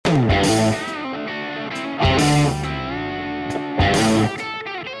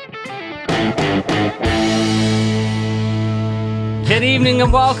Good evening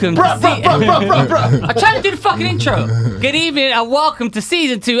and welcome to I'm trying to do the fucking intro. Good evening and welcome to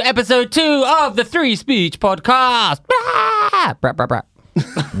season 2, episode 2 of the Three Speech Podcast.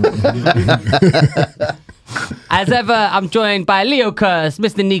 As ever, I'm joined by Leo Curse,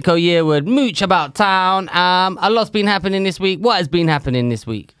 Mr. Nico Yearwood, Mooch About Town. A lot's been happening this week. What has been happening this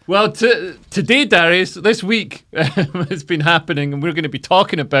week? Well, today, Darius, this week, it's been happening, and we're going to be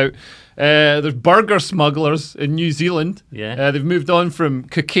talking about there's burger smugglers in New Zealand. Yeah. They've moved on from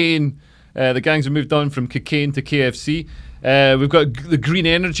cocaine. The gangs have moved on from cocaine to KFC. We've got the green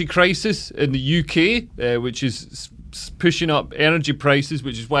energy crisis in the UK, which is pushing up energy prices,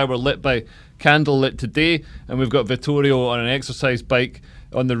 which is why we're lit by candlelit today. And we've got Vittorio on an exercise bike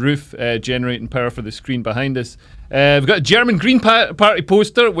on the roof, generating power for the screen behind us. We've got a German Green Party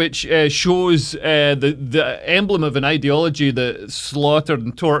poster, which shows the emblem of an ideology that slaughtered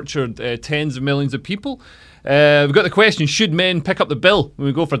and tortured tens of millions of people. We've got the question, should men pick up the bill when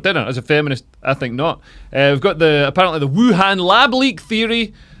we go for dinner? As a feminist, I think not. We've got apparently the Wuhan lab leak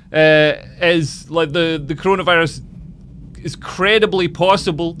theory is like the coronavirus is credibly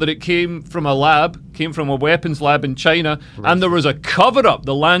possible that it came from a weapons lab in China, and there was a cover-up.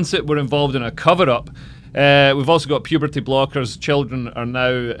 The Lancet were involved in a cover-up. We've also got puberty blockers. Children are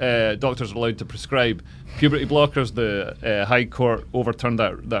now, doctors are allowed to prescribe puberty blockers. The High Court overturned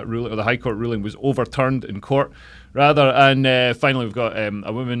that ruling, or the High Court ruling was overturned in court, rather. And finally, we've got a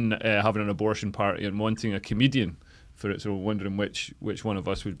woman having an abortion party and wanting a comedian for it, so we're wondering which one of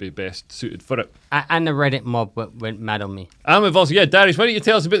us would be best suited for it. And the Reddit mob went mad on me. And we've also, Darius, why don't you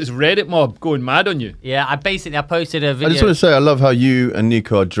tell us about this Reddit mob going mad on you? Yeah, I posted a video. I just want to say I love how you and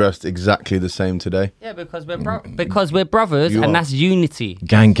Nico are dressed exactly the same today. Yeah, because we're brothers, and that's unity.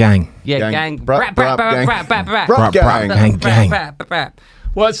 Gang. Yeah, gang. Brap, Gang.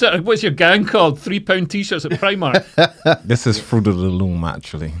 What's your gang called? £3 t-shirts at Primark. This is Fruit of the Loom,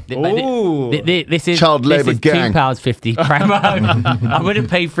 actually. This is Child labour gang. £2.50. Primark. I wouldn't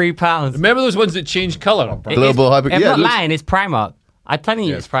pay £3. Remember those ones that change colour? Global hyper. I'm not looks- lying. It's Primark. I'm telling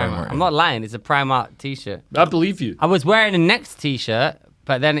you, Yeah, it's Primark. Primark. I'm not lying. It's a Primark t-shirt. I believe you. I was wearing a Next t-shirt,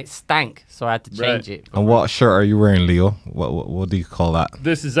 but then it stank, so I had to change it. And what shirt are you wearing, Leo? What do you call that?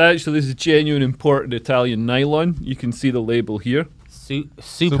 This is genuine imported Italian nylon. You can see the label here.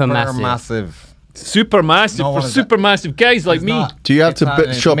 Super massive. Super massive No for one is super massive guys like me. Do you have to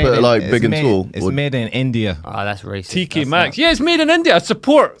Italian. shop at like Big and Tall? It's Or- made in India. Oh, that's racist. TK Maxx. Yeah, it's made in India. I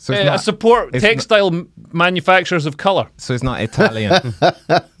support. So it's I it's textile manufacturers of colour. So it's not Italian.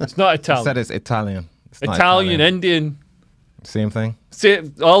 It's not I Italian. said it's Italian. It's not Italian, Indian, Same thing.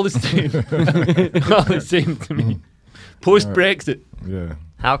 all the same. All the same to me. Post Brexit. Yeah.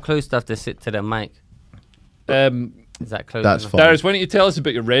 How close do I have to sit to the mic? Is that close That's enough? fine. Darius, why don't you tell us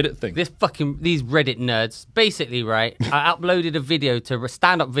about your Reddit thing? These Reddit nerds, basically, right? I uploaded a video a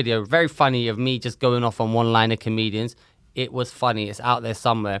stand-up video, very funny, of me just going off on one-liner comedians. It was funny. It's out there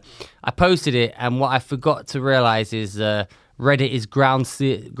somewhere. I posted it, and what I forgot to realize is Reddit is ground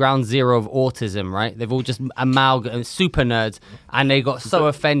zero of autism, right? They've all just amalgamated, super nerds, and they got so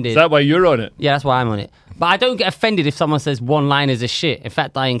offended. Is that why you're on it? Yeah, that's why I'm on it. But I don't get offended if someone says one-liners are shit. In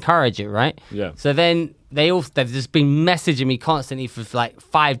fact, I encourage it, right? Yeah. So then they've just been messaging me constantly for like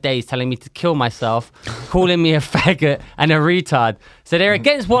 5 days, telling me to kill myself, calling me a faggot and a retard. So they're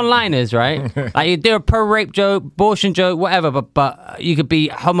against one-liners, right? Like you do a pro-rape joke, abortion joke, whatever. But you could be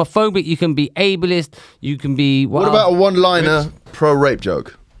homophobic, you can be ableist, you can be. What about a one-liner pro-rape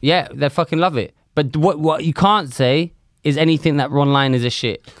joke? Yeah, they fucking love it. But what you can't say is anything that one-liners are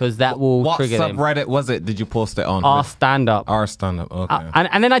shit, because that will What trigger them. subreddit was it? Did you post it on? Our stand-up. Our stand-up. Okay.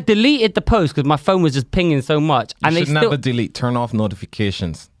 And then I deleted the post because my phone was just pinging so much. You And they should still. never delete. Turn off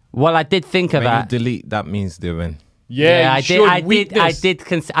notifications. Well, I did think of When you that. delete, that means they win. Yeah, you showed weakness.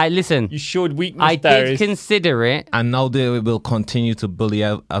 Listen. You showed weakness, I did Darius. consider it. And now they will continue to bully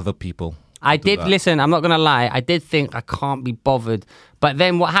other people. I did listen. I'm not gonna lie. I did think I can't be bothered. But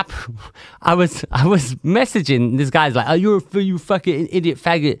then what happened? I was messaging this guy's like, "Oh, you fucking idiot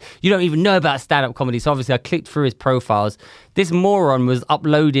faggot. You don't even know about stand-up comedy." So obviously I clicked through his profiles. This moron was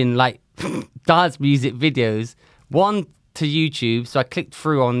uploading like dance music videos. One to YouTube, so I clicked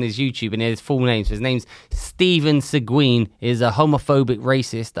through on his YouTube and his full name. So his name's Steven Seguin. Is a homophobic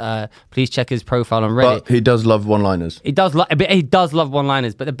racist. Please check his profile on Reddit. But he does love one-liners. He does love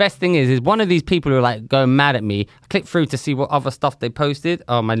one-liners. But the best thing is one of these people who are like going mad at me. I clicked through to see what other stuff they posted.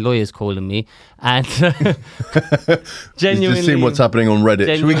 Oh, my lawyer's calling me, and genuinely He's just seeing what's happening on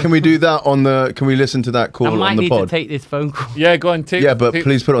Reddit. Can we do that on the? Can we listen to that call I might on the need pod? to take this phone call. Yeah, go on, But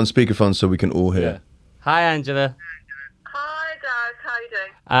please put it on speakerphone so we can all hear. Yeah. Hi, Angela. Hi, Doug. How you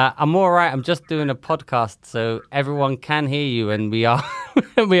doing? I'm all right. I'm just doing a podcast, so everyone can hear you, and we are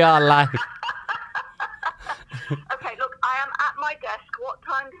we are live. Okay, look, I am at my desk. What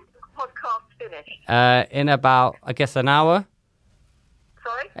time does the podcast finish? In about, I guess, an hour,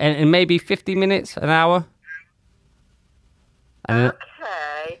 Sorry? in maybe 50 minutes, an hour. And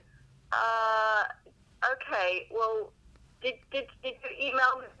Okay. Okay, well, did you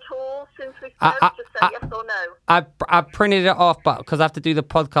email me at all since we spoke? Just say yes or no. I printed it off, but because I have to do the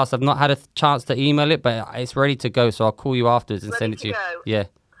podcast, I've not had a chance to email it, but it's ready to go, so I'll call you afterwards and send it to you. Go? Yeah.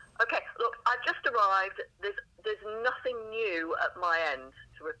 Okay, look, I've just arrived. There's nothing new at my end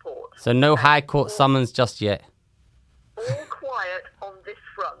to report. So no High Court summons just yet. All quiet on this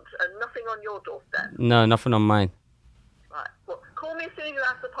front and nothing on your doorstep. No, nothing on mine. Right, well, call me as soon as you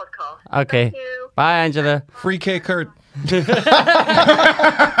have the podcast. Okay. Thank you. Bye, Angela. Free K Kurt.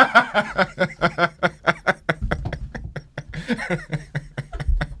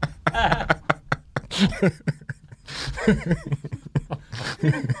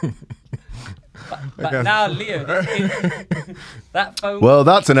 But now, Leo, that phone. Well,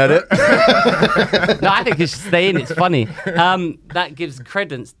 that's an edit. No, I think it should stay in. It's funny. That gives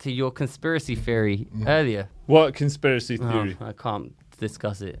credence to your conspiracy theory earlier. What conspiracy theory? I can't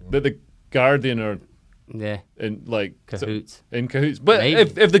discuss it. That the Guardian are Yeah, in like cahoots. in cahoots. But Maybe.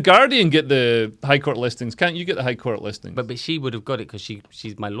 if the Guardian get the High Court listings, can't you get the High Court listings? But she would have got it because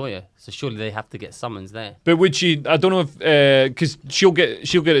she's my lawyer. So surely they have to get summons there. But would she? I don't know if because she'll get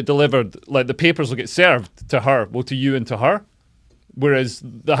it delivered. Like the papers will get served to her, well, to you and to her. Whereas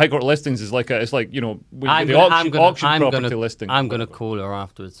the High Court listings is like it's like when you get the auction property listing. I'm gonna call her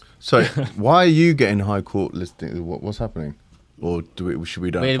afterwards. So, why are you getting High Court listing? What's happening? Or should we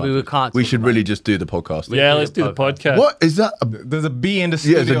don't? We have time? can't We talk should about really it. just do the podcast. Yeah, let's do the podcast. What is that? There's a bee in the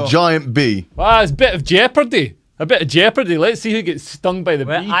Yeah, studio. it's a giant bee. It's a bit of jeopardy. A bit of jeopardy. Let's see who gets stung by the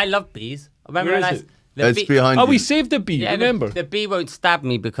Well, bee. I love bees. Remember Where when is it? It's behind Oh, you. we saved the bee. Yeah, remember? the bee won't stab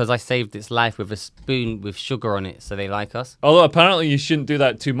me because I saved its life with a spoon with sugar on it, so they like us. Although apparently you shouldn't do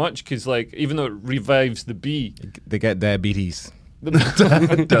that too much because, like, even though it revives the bee, They get diabetes.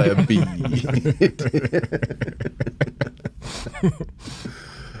 Bee.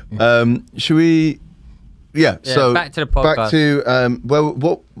 Should we? Yeah. Yeah, So back to the podcast. Back to well,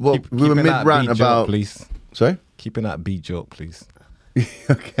 what Keep- we were keeping mid that rant bee joke, about. please. Sorry. Keeping that bee joke, please.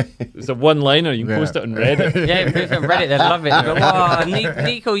 Okay. it's a one-liner. You can Yeah. post it on Reddit. Yeah, people on Reddit, they love it. They go, "Wow,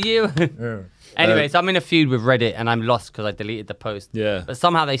 Nico, you." Anyway, so I'm in a feud with Reddit and I'm lost because I deleted the post. Yeah. But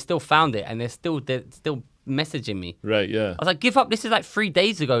somehow they still found it and they're still messaging me. Right. Yeah. I was like, give up. This is like 3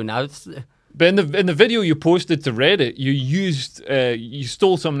 days ago now. But in the video you posted to Reddit, you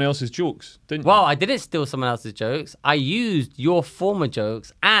stole someone else's jokes, didn't you? Well, I didn't steal someone else's jokes. I used your former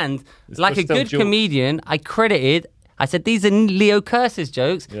jokes, and like a still good jokes. comedian, I said these are Leo Curse's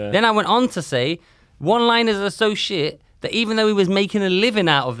jokes. Yeah. Then I went on to say one-liners are so shit that even though he was making a living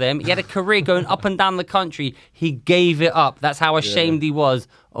out of them, he had a career going up and down the country. He gave it up. That's how ashamed he was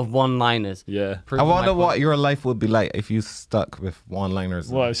of one-liners. Yeah. I Proving my wonder what point. your life would be like if you stuck with one-liners.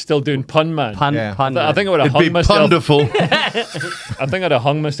 Well, I was still doing Pun Man. Pun. Yeah. I think I would have It'd be hung myself. wonderful. I think I'd have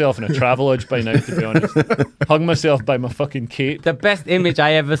hung myself in a Travelodge by now, to be honest. Hung myself by my fucking cape. The best image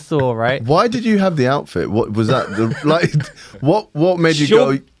I ever saw, right? Why did you have the outfit? What was that? What made you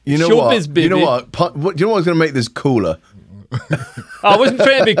Show- go? You know showbiz, what? You know baby. what? Do you know what's going to make this cooler? I wasn't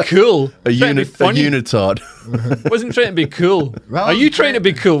trying to be cool. A Funny. unitard. Wasn't trying to be cool. Well, Are you trying to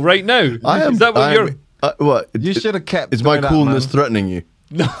be cool right now? I am. Is that what I you're? am- what? You should have kept. Is my doing that, coolness man. threatening you?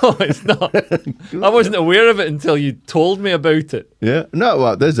 No, it's not. I wasn't aware of it until you told me about it. Yeah. No.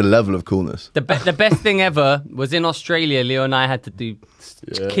 Well, there's a level of coolness. The best thing ever was in Australia. Leo and I had to do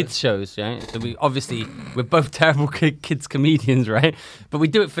kids shows, right? So we're both terrible kids comedians, right? But we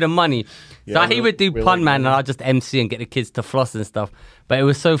do it for the money. Yeah, So he would do we Pun like Man, money. and I'll just MC and get the kids to floss and stuff. But it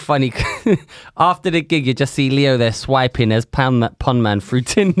was so funny. After the gig, you just see Leo there swiping as Pun Man through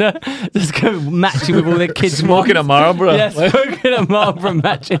Tinder, just go matching with all the kids. Smoking a Marlboro. Yeah, smoking a Marlboro,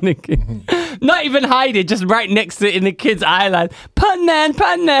 matching the kid. Not even hiding, just right next to it in the kid's eye line. Pun Man.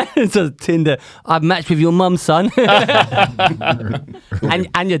 So Tinder, I've matched with your mum, son. and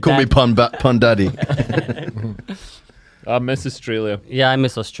your Call me dad. Pun Daddy. I miss Australia. Yeah, I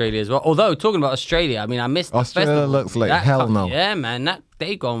miss Australia as well. Although, talking about Australia, I mean, I missed the Australia festival. looks like That hell co- now. Yeah, man,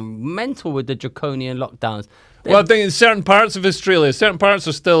 they gone mental with the draconian lockdowns. Well, I think in certain parts of Australia, certain parts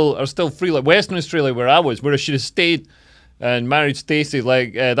are still free. Like Western Australia, where I was, where I should have stayed and married Stacey.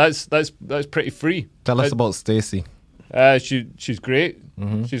 Like that's pretty free. Tell us about Stacey. She's great.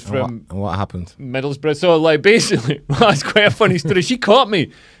 She's from And what happened? Middlesbrough. So like basically, that's quite a funny story. She caught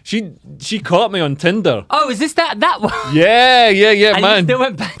me. She caught me on Tinder. Oh, is this that one? Yeah, And man. you still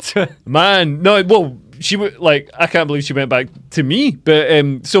went back to it. Man, no, well, she I can't believe she went back to me.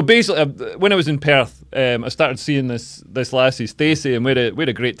 But so basically, when I was in Perth, I started seeing this lassie Stacey, and we had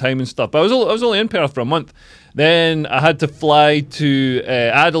a great time and stuff. But I was only in Perth for a month. Then I had to fly to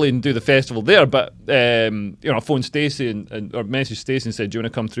Adelaide and do the festival there. But I phoned Stacey or messaged Stacey and said, "Do you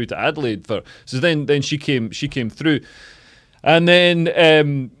want to come through to Adelaide for?" So then she came through, and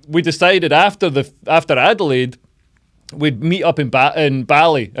then we decided after Adelaide, we'd meet up in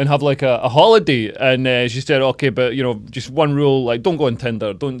Bali and have like a holiday. And she said, okay, but just one rule, like don't go on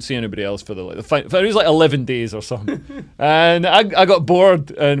Tinder, don't see anybody else for it was like 11 days or something. And I got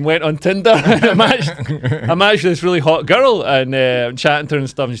bored and went on Tinder and I matched this really hot girl and chatting to her and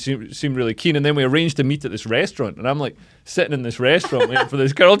stuff, and she seemed really keen. And then we arranged to meet at this restaurant, and I'm like sitting in this restaurant waiting for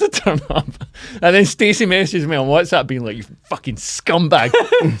this girl to turn up. And then Stacey messages me on WhatsApp being like, "You fucking scumbag."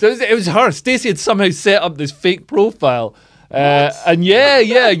 So it was her. Stacey had somehow set up this fake profile. And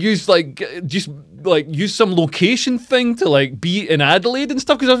used use some location thing to like be in Adelaide and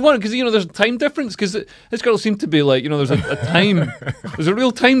stuff, because I was wondering, because there's a time difference, because this girl seemed to be like there's a time there's a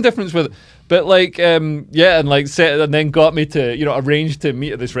real time difference with it, but and then got me to arrange to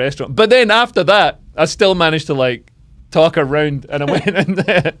meet at this restaurant. But then after that I still managed to like talk her around, and I went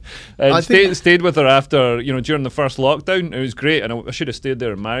and stayed with her after during the first lockdown. It was great, and I should have stayed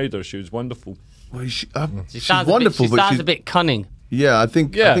there and married her. She was wonderful. Well, she's Sounds wonderful, she but sounds she's a bit cunning. I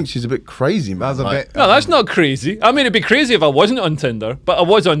think she's a bit crazy, man. That's a bit. No, that's not crazy. I mean, it'd be crazy if I wasn't on Tinder, but I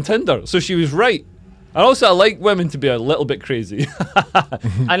was on Tinder, so she was right. And also, I like women to be a little bit crazy.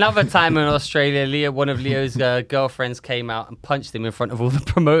 Another time in Australia, one of Leo's girlfriends came out and punched him in front of all the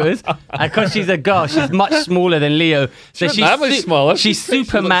promoters. And because she's a girl, she's much smaller than Leo. So She's not that much smaller. She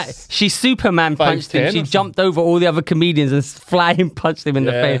Superman punched him. 5'10" She or jumped over all the other comedians and flying punched him in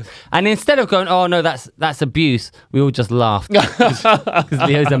the Yeah. face. And instead of going, "Oh no, that's abuse," we all just laughed because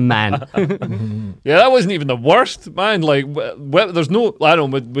Leo's a man. Yeah, that wasn't even the worst, man. Like, there's no, I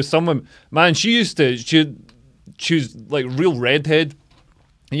don't know, with someone, man, she was like real redhead.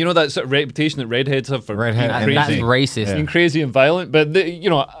 You know that sort of reputation that redheads have for Redhead being and That's crazy, racist. being crazy and violent. But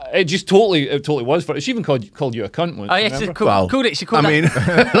it just totally was for it. She even called you a cunt once. Oh yeah, she remember? called it. She called I mean,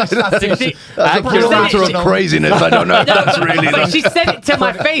 that's a accurate. barometer of craziness. I don't know if that's really. But she said it to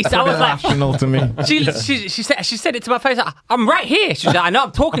my face. I was like, Irrational to me. she said it to my face. I'm right here. She's like, "I know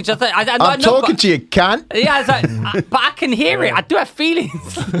I'm talking to you." I'm talking to you, cunt. Yeah, I was like, but I can hear it. I do have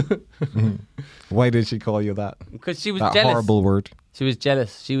feelings. Why did she call you that? Because she was That jealous. horrible word. She was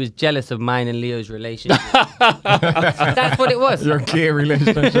jealous. She was jealous of mine and Leo's relationship. That's what it was. Your gay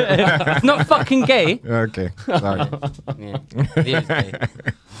relationship. It's not fucking gay. Okay, sorry. Yeah, Leo's gay.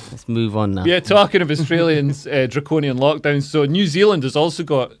 Let's move on now. Yeah, talking of Australians, draconian lockdowns. So New Zealand has also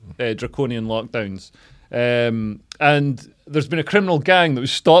got draconian lockdowns. And there's been a criminal gang that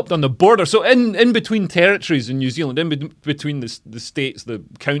was stopped on the border. So in between territories in New Zealand, between the states, the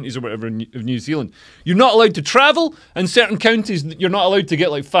counties or whatever of New Zealand, you're not allowed to travel. And certain counties, you're not allowed to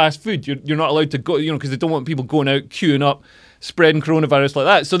get like fast food. You're not allowed to go, because they don't want people going out, queuing up, spreading coronavirus like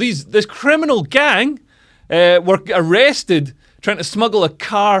that. So this criminal gang were arrested trying to smuggle a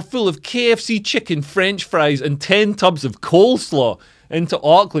car full of KFC chicken, French fries, and 10 tubs of coleslaw into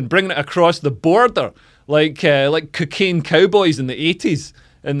Auckland, bringing it across the border like cocaine cowboys in the 80s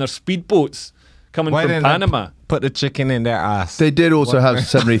in their speedboats coming Why from didn't they Panama. put the chicken in their ass? They did also have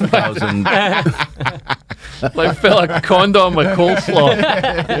 70,000. Like fill a condom with coleslaw.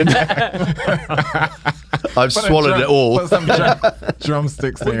 I've swallowed it all. Put some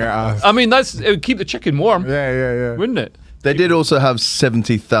drumsticks in your ass. I mean, it would keep the chicken warm, Yeah. wouldn't it? They did also have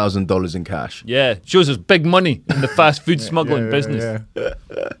 $70,000 in cash. Yeah, shows us big money in the fast food smuggling business.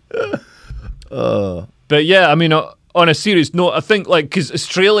 But yeah, I mean, on a serious note, I think because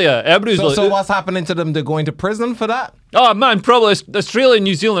Australia, everybody's So what's happening to them? They're going to prison for that? oh man, probably Australia and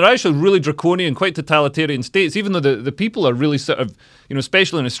New Zealand are actually really draconian, quite totalitarian states. Even though the people are really sort of,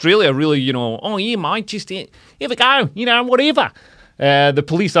 especially in Australia, really, oh yeah, mate, just here we go, whatever. The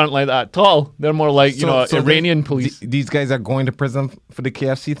police aren't like that at all. They're more like So Iranian police. These guys are going to prison for the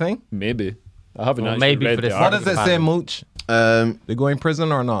KFC thing? Maybe I haven't Or actually maybe read for the this- What article. does it say, Mooch? They go in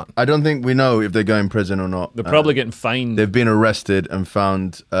prison or not? I don't think we know if they go in prison or not. They're probably getting fined. They've been arrested and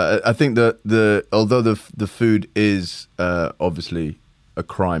found. I think although the food is obviously a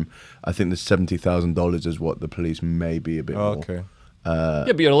crime, I think the $70,000 is what the police may be a bit more. Okay. Yeah,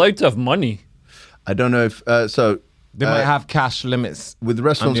 but you're allowed to have money. I don't know if so. They might have cash limits. With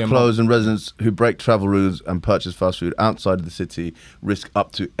restaurants And the closed and residents who break travel rules and purchase fast food outside of the city risk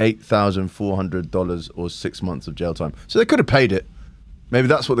up to $8,400 or 6 months of jail time. So they could have paid it. Maybe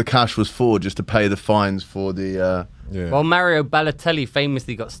that's what the cash was for, just to pay the fines for the... Yeah. Well, Mario Balotelli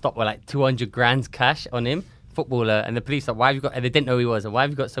famously got stopped with like 200 grand cash on him, footballer, and the police like, why have you got? And they didn't know who he was. And why have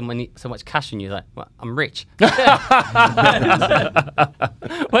you got so much cash on you? He's like, well, I'm rich. What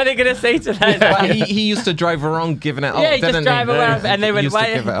are they gonna say to that? But he used to drive around giving it out. Yeah, he just didn't drive around, and they He went, used to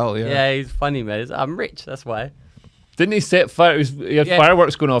why? give it out, yeah. He's funny, man. I'm rich. That's why. Didn't he set fire? He had Yeah.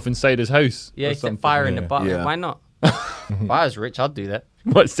 fireworks going off inside his house. Yeah, or he set something. fire in the Yeah. bar. Yeah. Why not? If I was rich, I'd do that.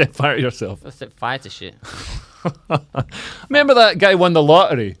 What, set fire to yourself? I'd set fire to shit. Remember that guy won the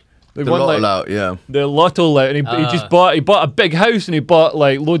lottery? They The won lotto like out, yeah. the lotto lot, and he just bought a big house, and he bought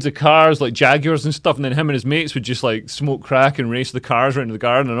like loads of cars, like Jaguars and stuff, and then him and his mates would just like smoke crack and race the cars around the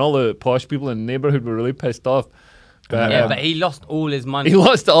garden, and all the posh people in the neighborhood were really pissed off. Yeah, but he lost all his money. He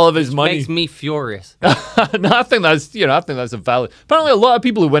lost all of his money. Makes me furious. No, I think that's a valid. Apparently, a lot of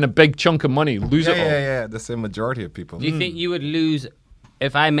people who win a big chunk of money lose it all. Yeah. The same majority of people. Do you think you would lose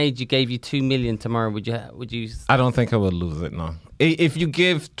if I gave you $2 million tomorrow? Would you? I don't think I would lose it, no. If you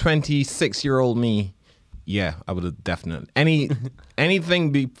give 26-year-old me, yeah, I would have definitely.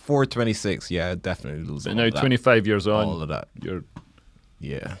 Anything before 26, yeah, I'd definitely lose But all now, of that. 25 years on, All of that. you're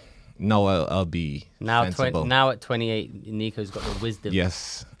Yeah. No, I'll be Now, sensible. now at 28, Nico's got the wisdom.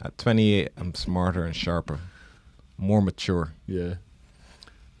 Yes. At 28, I'm smarter and sharper. More mature. yeah.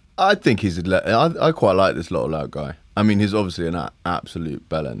 I think I quite like this Lotto Loud guy. I mean, he's obviously an absolute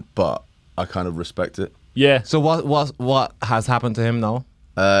bellend, but I kind of respect it. Yeah. So what has happened to him now?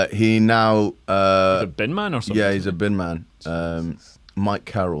 He now... a bin man or something. yeah, he's a bin man. Mike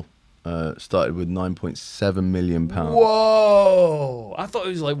Carroll started with £9.7 million. Whoa! I thought it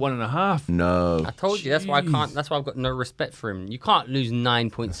was like 1.5. No. I told you that's why I can't. That's why I've got no respect for him. You can't lose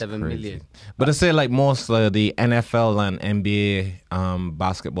 9.7 million. But I say like most of the NFL and NBA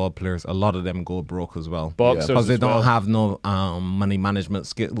basketball players, a lot of them go broke as well. Boxers Because they as don't well. have no money management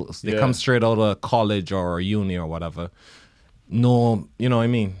skills. They Yeah. come straight out of college or uni or whatever. No, you know what I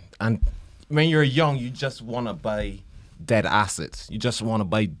mean? And when you're young, you just want to buy dead assets. You just want to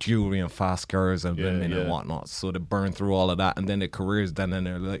buy jewelry and fast cars and women yeah. and whatnot. So they burn through all of that, and then their career's done, and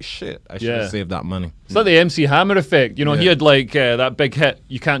they're like, shit, I should Yeah. have saved that money. It's like the MC Hammer effect. You know, he Yeah. had like that big hit,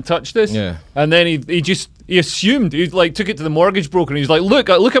 You Can't Touch This. Yeah. And then he assumed, he like took it to the mortgage broker and he's like, look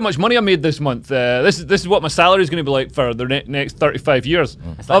how much money I made this month. This is what my salary is going to be like for the next 35 years.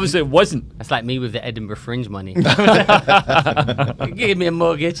 Obviously, it wasn't. That's like me with the Edinburgh Fringe money. Give me a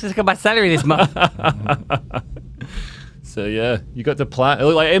mortgage. Look at my salary this month. So yeah, you got to plan. It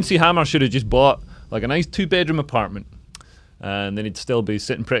looked like MC Hammer should have just bought like a nice 2-bedroom apartment. And then he'd still be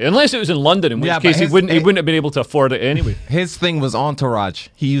sitting pretty, unless it was in London, in which Yeah, but case he his- wouldn't have been able to afford it anyway. His thing was entourage.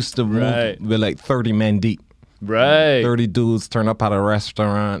 He used to Right. move with like 30 men deep. Right. 30 dudes turn up at a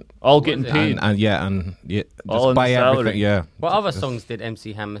restaurant All getting it? paid. and just All in buy the salary. everything. Yeah. What other songs did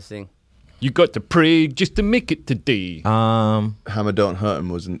MC Hammer sing? You got to pray just to make it today. Hammer Don't Hurt Him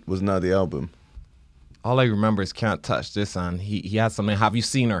was now the album. All I remember is Can't Touch This, and he had something. Have you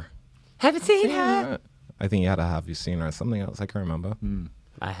seen her? Haven't seen her. I think he had a Have you seen her? Or something else I can't remember.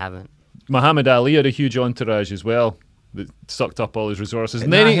 I haven't. Muhammad Ali had a huge entourage as well that sucked up all his resources. And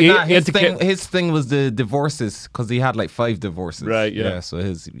Nah, then he had his to thing, get... his thing was the divorces because he had like 5 divorces. Right, yeah. So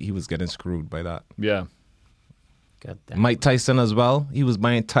he was getting screwed by that. Yeah. God damn. Mike Tyson as well. He was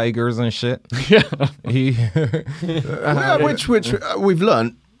buying tigers and shit. Yeah. He Which we've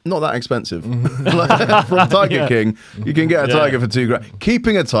learned, not that expensive. Like, from Tiger King, you can get a tiger for $2,000.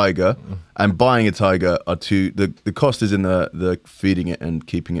 Keeping a tiger and buying a tiger are the cost is in the feeding it and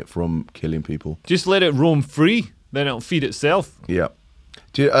keeping it from killing people. Just let it roam free, then it'll feed itself. Yeah.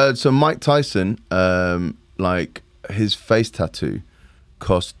 So Mike Tyson, like his face tattoo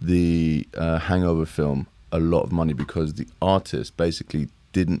cost the Hangover film a lot of money because the artist basically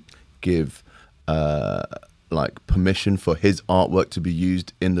didn't give like permission for his artwork to be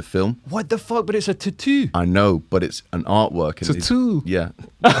used in the film. What the fuck? But it's a tattoo. I know, but it's an artwork. And Tattoo? Yeah.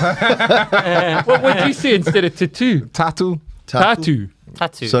 What would you say instead of tattoo? tattoo. Tattoo.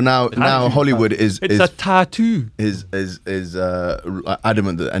 Tattoo. So now Hollywood is It's a tattoo.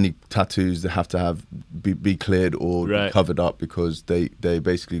 adamant that any tattoos that have to be cleared or Right. covered up because they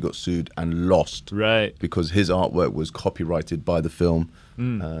basically got sued and lost Right. because his artwork was copyrighted by the film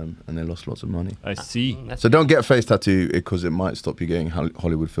and they lost lots of money. I see. That's So don't get a face tattoo because it might stop you getting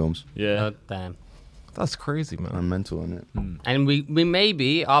Hollywood films. Yeah. God damn. That's crazy, man. I'm mental on it. And we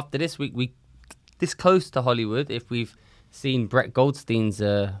maybe after this week we this close to Hollywood if we've seen Brett Goldstein's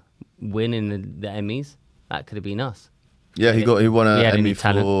win in the Emmys. That could have been us. Yeah, he won He an had any Emmy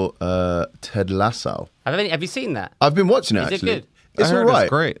talent. for Ted Lasso. Have you seen that? I've been watching it Is it actually. good? It's I heard all right. It's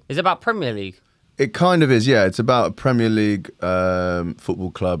great. It's about Premier League. It kind of is, yeah. It's about a Premier League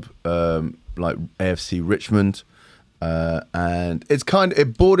football club, like AFC Richmond, and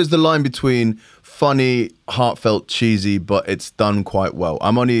it borders the line between funny, heartfelt, cheesy, but it's done quite well.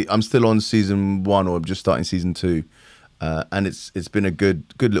 I'm still on season 1, or I'm just starting season 2, and it's been a good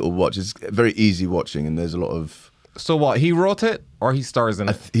little watch. It's very easy watching, and there's a lot of. So what? He wrote it, or he stars in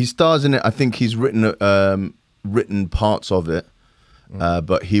it? He stars in it. I think he's written parts of it,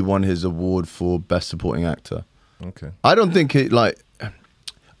 but he won his award for best supporting actor. Okay. I don't think it like.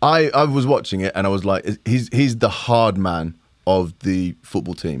 I was watching it and I was like, he's the hard man of the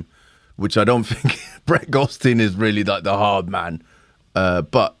football team, which I don't think Brett Goldstein is really like the hard man,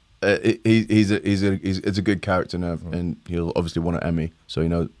 but he's a good character now, and he'll obviously won an Emmy,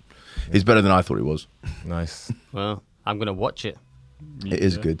 so he's better than I thought he was. Nice. Well, I'm gonna watch it. It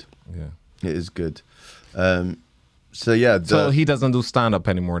is good. Yeah. It is good. So yeah. So he doesn't do stand up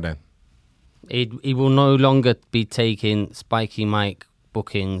anymore then? He will no longer be taking Spiky Mike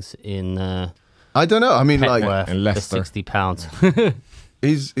bookings in I don't know. I mean, like Petworth in for Leicester. £60.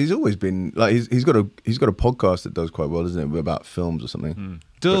 he's always been like he's got a podcast that does quite well, isn't it, about films or something.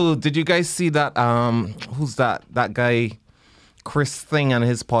 Dude, did you guys see that? Who's that? That guy, Chris Thing, and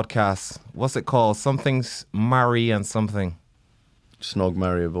his podcast. What's it called? Something's Marry and something. Snog,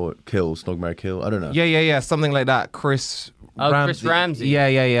 marry, avoid, kill. Snog, marry, kill. I don't know. Yeah. Something like that. Chris Ramsey.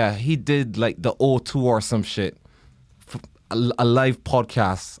 Yeah. He did like the O2 or some shit. A live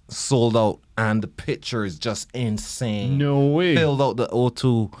podcast, sold out, and the picture is just insane. No way. Filled out the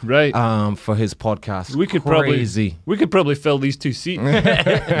O2 Right. For his podcast. We could Crazy. probably fill these 2 seats.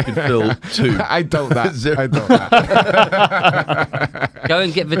 You could fill 2. I doubt that. Zero. I doubt that. Go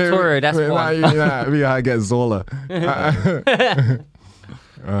and get Vittorio, that's one. I get Zola.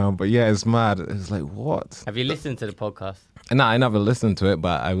 But yeah, it's mad. It's like, what? Have you listened to the podcast? No, I never listened to it,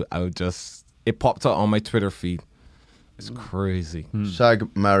 but I would just, it popped up on my Twitter feed. It's crazy.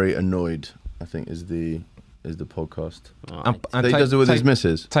 Shag, marry, annoyed. I think is the podcast. Alright. And So he does it with his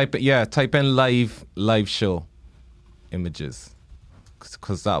missus. Type in live show images,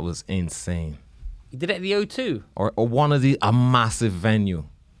 because that was insane. You did it at the O2? Or one of a massive venue.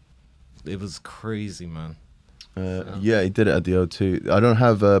 It was crazy, man. Yeah, he did it at the O2. I don't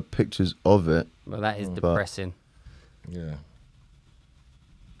have pictures of it. Well, that is depressing. Yeah.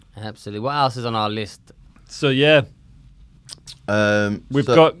 Absolutely. What else is on our list? So yeah, we've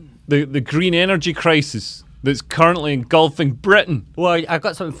So- got the green energy crisis that's currently engulfing Britain. Well, I've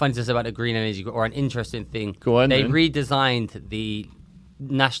got something funny to say about the green energy, or an interesting thing. Go on, They then. redesigned the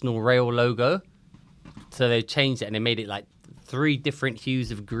National Rail logo. So they changed it and they made it like 3 different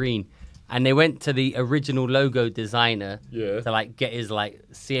hues of green. And they went to the original logo designer to like get his like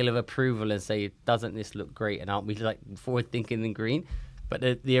seal of approval and say, doesn't this look great? And aren't we like forward thinking in green?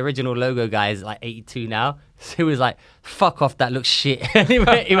 But the original logo guy is like 82 now. So he was like, fuck off, that looks shit. And he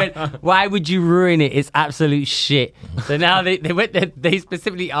went, why would you ruin it? It's absolute shit. So now they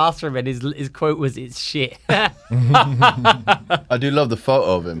specifically asked for him and his quote was, it's shit. I do love the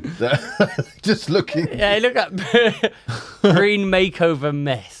photo of him. Just looking. Yeah, look at green makeover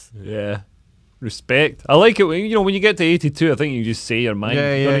mess. Yeah. Respect. I like it when you get to 82. I think you just say your mind.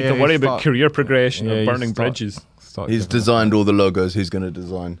 Yeah, you don't need to yeah, worry you about start- career progression Yeah, or you burning start- bridges. He's designed all the logos he's going to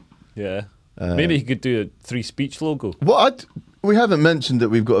design. Yeah. Maybe he could do a 3-speech logo. We haven't mentioned that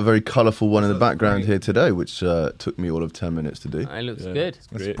we've got a very colourful one in the background here today, which took me all of 10 minutes to do. It looks good.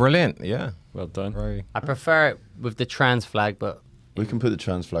 Great. Brilliant, yeah. Well done. Right. I prefer it with the trans flag, but We can put the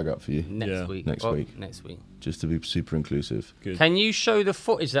trans flag up for you, next week. Next week. Next week. just to be super inclusive. Good. Can you show the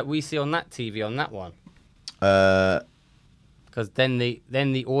footage that we see on that TV on that one? Uh, Because then the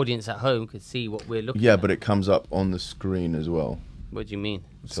audience at home could see what we're looking yeah, at. but it comes up on the screen as well. What do you mean?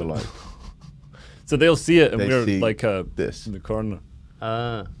 So like So they'll see it, and They we're see like this. in the corner.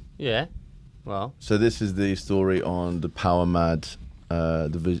 Yeah. Well, So this is the story on the power mad,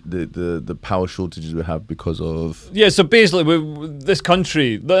 the power shortages we have because of. Yeah, so basically, this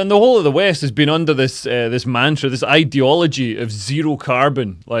country and the whole of the West has been under this this mantra, this ideology of zero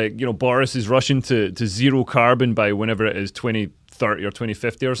carbon. Like, Boris is rushing to zero carbon by whenever it is 2030 or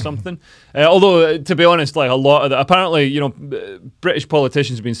 2050 or something. Although, to be honest, like a lot of apparently, British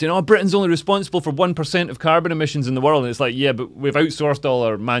politicians have been saying, "Oh, Britain's only responsible for 1% of carbon emissions in the world," and it's like, yeah, but we've outsourced all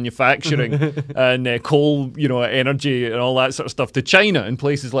our manufacturing and coal, energy and all that sort of stuff to China and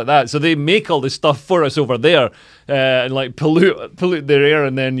places like that. So they make all this stuff for us over there and like pollute their air,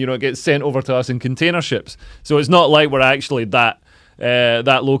 and then it gets sent over to us in container ships. So it's not like we're actually that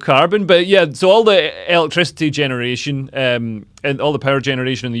that low carbon. But yeah, so all the electricity generation and all the power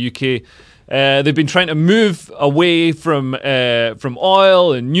generation in the UK, they've been trying to move away from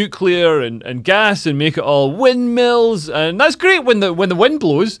oil and nuclear and gas and make it all windmills, and that's great when the wind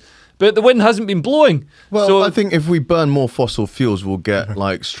blows. But the wind hasn't been blowing. Well, so, I think if we burn more fossil fuels, we'll get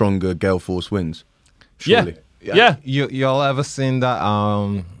like stronger gale force winds. Surely. yeah. Y'all ever seen that?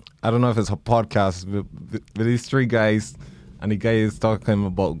 I don't know if it's a podcast, but these three guys, and the guy is talking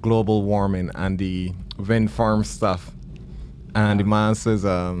about global warming and the wind farm stuff, and the man says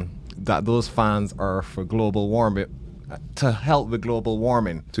that those fans are for global warming, to help with global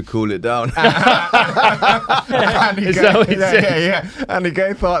warming. To cool it down. Is that what he said? Yeah. And the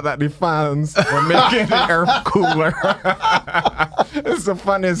guy thought that the fans were making the earth cooler. It's the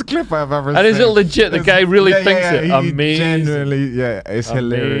funniest clip I've ever seen. And is it legit? The guy really thinks it? He Amazing. genuinely, it's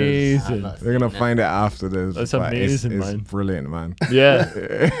hilarious. Amazing. We're going to find it after this. That's but amazing, it's man. brilliant, man. Yeah,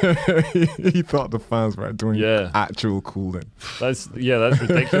 He thought the fans were doing actual cooling. that's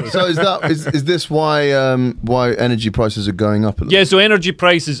ridiculous. So is this why energy prices are going up? Yeah, so energy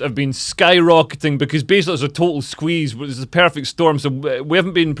prices have been skyrocketing because basically it's a total squeeze. It's a perfect storm. So we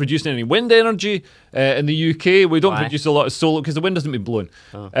haven't been producing any wind energy in the UK. We don't produce a lot of solar because the wind hasn't been blowing.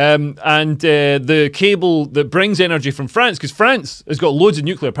 And the cable that brings energy from France, because France has got loads of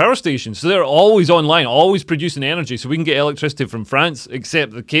nuclear power stations, so they're always online, always producing energy. So we can get electricity from France,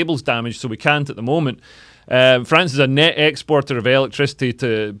 except the cable's damaged, so we can't at the moment. France is a net exporter of electricity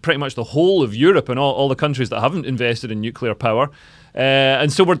to pretty much the whole of Europe and all the countries that haven't invested in nuclear power.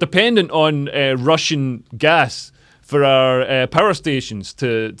 And so we're dependent on Russian gas for our power stations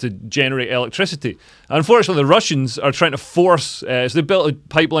to generate electricity. Unfortunately, the Russians are trying to force... so they built a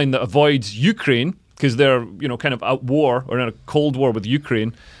pipeline that avoids Ukraine because they're kind of at war or in a cold war with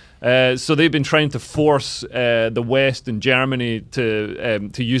Ukraine. So they've been trying to force the West and Germany to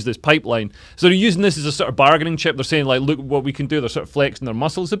use this pipeline. So they're using this as a sort of bargaining chip. They're saying, like, look what we can do. They're sort of flexing their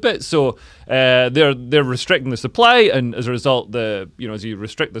muscles a bit. So they're restricting the supply, and as a result, as you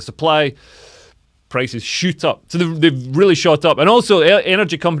restrict the supply, prices shoot up. So they've really shot up. And also,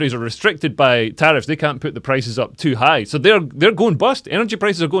 energy companies are restricted by tariffs. They can't put the prices up too high. So they're going bust. Energy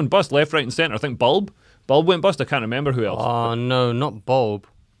prices are going bust left, right, and centre. I think Bulb went bust. I can't remember who else. Oh, no, not Bulb.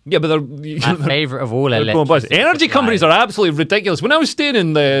 Yeah, but they're My favourite of all going bust. electricity Energy companies are absolutely ridiculous. When I was staying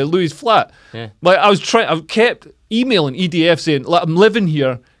in Louis' flat, like I kept emailing EDF saying, like, I'm living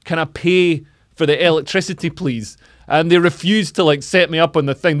here, can I pay for the electricity, please? And they refused to set me up on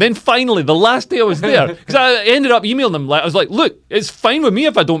the thing. Then finally, the last day I was there, because I ended up emailing them. I was like, look, it's fine with me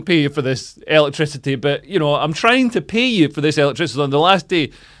if I don't pay you for this electricity, but I'm trying to pay you for this electricity. On the last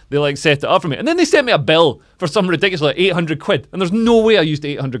day, they set it up for me. And then they sent me a bill for some ridiculous £800. And there's no way I used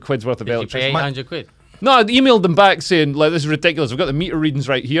 £800 worth of Did electricity. you pay 800 quid? No, I emailed them back saying, this is ridiculous. I've got the meter readings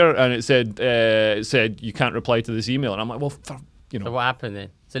right here. And it said you can't reply to this email. And I'm like, well, So what happened then?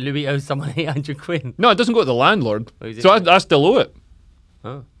 So Louis owes someone 800 quid? No, it doesn't go to the landlord. Oh, So I still owe it.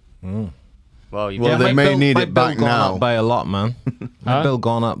 Oh. Mm. Well, they may need it back gone now. up by a lot, man. My Huh? bill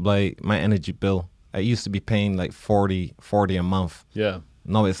gone up by my energy bill. I used to be paying like 40 a month. Yeah.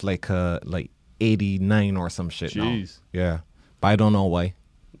 Now it's like 89 or some shit now. Jeez. Yeah. But I don't know why.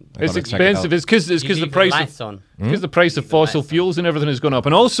 I It's gotta check it expensive. out. It's because You the leave price lights of on. because the price of fossil fuels and everything has gone up,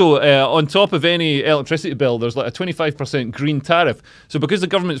 and also on top of any electricity bill, there's like a 25% green tariff. So because the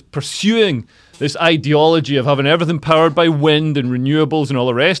government's pursuing this ideology of having everything powered by wind and renewables and all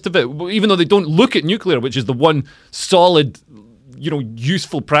the rest of it, even though they don't look at nuclear, which is the one solid,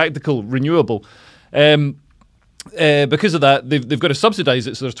 useful, practical renewable. Because of that, they've got to subsidise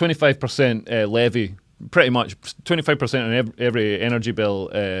it. So there's 25% levy. Pretty much 25% on every energy bill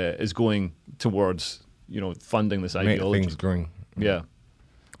is going towards funding this Make ideology. things green. Yeah.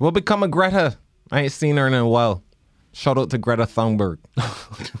 We'll become a Greta. I ain't seen her in a while. Shout out to Greta Thunberg.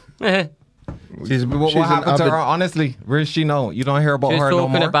 She's What an happened to avid- her? Honestly, where is she now? You don't hear about She was her no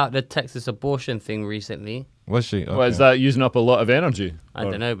talking more? about the Texas abortion thing recently. Was she? Well, is that using up a lot of energy? I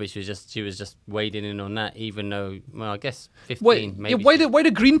don't know, but she was just wading in on that, even though, well, I guess 15, Why, maybe. why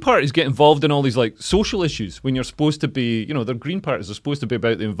do Green parties get involved in all these social issues when you're supposed to be, they're Green parties are supposed to be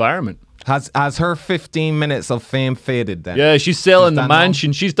about the environment? Has her 15 minutes of fame faded then? Yeah, she's selling the that now?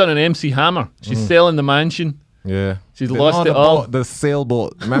 mansion. She's done an MC Hammer. She's selling the mansion. Yeah. She's You lost know it all. The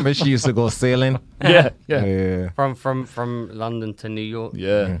sailboat. Remember she used to go sailing? Yeah. Yeah. From London to New York.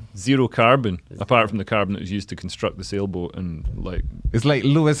 Yeah, zero carbon, apart from the carbon that was used to construct the sailboat and It's like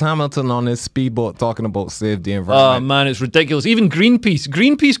Lewis Hamilton on his speedboat talking about save the oh environment. man, it's ridiculous. Even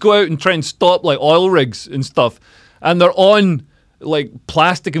Greenpeace go out and try and stop oil rigs and stuff, and they're on like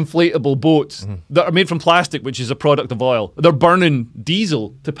plastic inflatable boats that are made from plastic, which is a product of oil. They're burning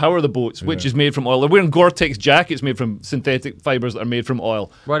diesel to power the boats, which is made from oil. They're wearing Gore-Tex jackets made from synthetic fibers that are made from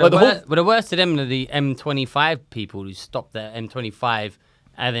oil. Well, Like, the worst of them are the M25 people who stopped their M25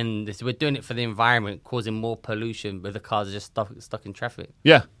 and then we're doing it for the environment, causing more pollution, but the cars are just stuck in traffic.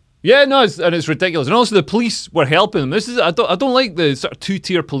 Yeah. Yeah, no, it's ridiculous, and also the police were helping them. I don't like the sort of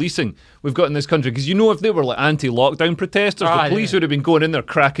two-tier policing we've got in this country, because if they were like anti-lockdown protesters, the police would have been going in there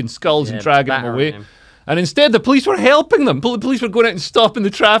cracking skulls and dragging them away. And instead, the police were helping them. The police were going out and stopping the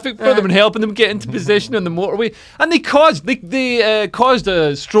traffic for them and helping them get into position on the motorway, and they caused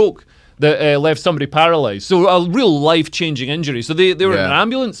a stroke that left somebody paralysed. So a real life-changing injury. So they were in an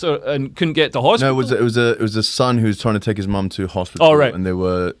ambulance and couldn't get to hospital. No, it was a son who was trying to take his mum to hospital. Oh, right. And it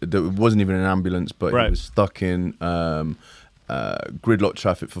wasn't even an ambulance, but he was stuck in gridlock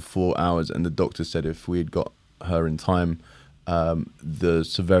traffic for 4 hours. And the doctor said if we had got her in time, the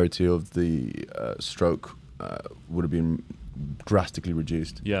severity of the stroke would have been drastically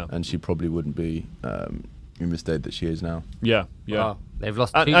reduced. Yeah. And she probably wouldn't be in the state that she is now. Yeah. Wow. They've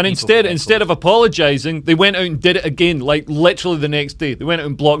lost two and people instead of apologising, they went out and did it again, like literally the next day. They went out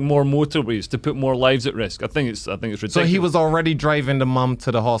and blocked more motorways to put more lives at risk. I think it's ridiculous. So he was already driving the mum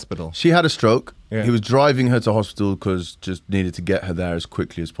to the hospital. She had a stroke. Yeah. He was driving her to hospital because just needed to get her there as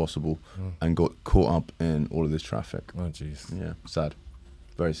quickly as possible, and got caught up in all of this traffic. Oh, jeez. Yeah, sad,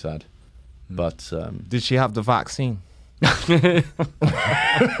 very sad. But Did she have the vaccine?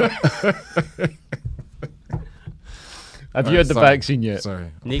 Have you had the vaccine yet?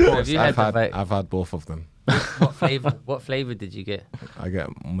 Sorry. Nico, have you had the vaccine? I've had both of them. What flavor did you get? I get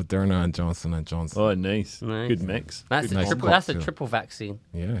Moderna and Johnson and Johnson. Oh, nice. Nice. Good mix. That's Good a mix. triple. That's a triple vaccine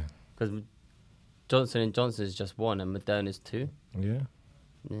Yeah. because Johnson and Johnson is just one and Moderna's two. Yeah.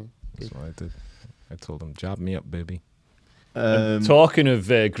 Yeah. That's what I did. I told them, jab me up, baby. Talking of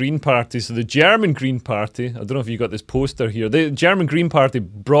Green Party, so the German Green Party, I don't know if you got this poster here. The German Green Party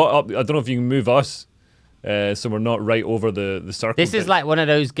brought up, I don't know if you can move us, so we're not right over the circle. This is like one of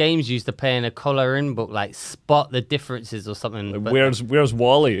those games you used to play in a colouring book, like spot the differences or something. Like, but- where's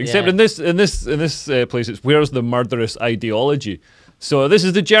Wally? Except Yeah. in this place, it's where's the murderous ideology. So this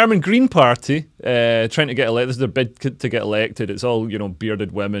is the German Green Party trying to get elected. This is their bid to get elected. It's all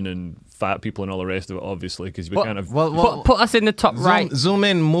bearded women and fat people and all the rest of it, obviously, because we kind of. Put us in the top right. Zoom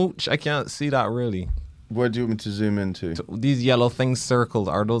in, Mooch. I can't see that really. where do you want me to zoom into? These yellow things circled,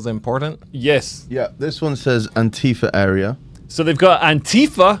 are those important? Yes. Yeah, this one says Antifa area. So they've got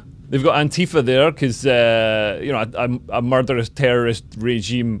Antifa. They've got Antifa there because a murderous terrorist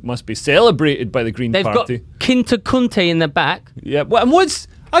regime must be celebrated by the Green They've Party. got Kinta Kunte in the back. Yeah. Well, and what's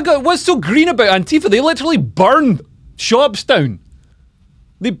so green about Antifa? They literally burned shops down.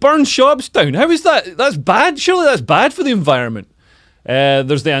 They burned shops down. How is that? That's bad. Surely that's bad for the environment.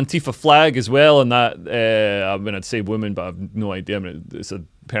 There's the Antifa flag as well, and that I'd say woman, but I've no idea. I mean, it's a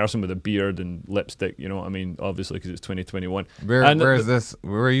person with a beard and lipstick. You know what I mean? Obviously, because it's 2021. Where is this?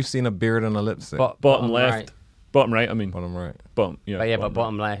 Where are you seeing a beard and a lipstick? Bottom left, right. Bottom right. I mean, Bottom right. bottom. Yeah, But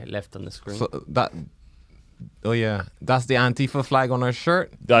bottom left on the screen. So that. Oh yeah, that's the Antifa flag on her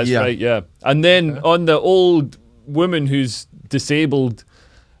shirt. That's right. Yeah, and then on the old woman who's disabled,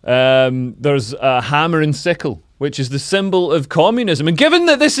 there's a hammer and sickle, which is the symbol of communism. And given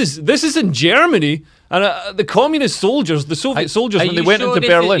that this is in Germany, and the communist soldiers, the Soviet soldiers, when they went into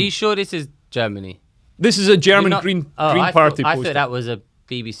Berlin. Are you sure this is Germany? This is a German You're not- Green I Party I poster. thought that was a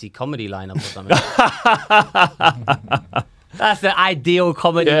BBC comedy lineup or something. That's the ideal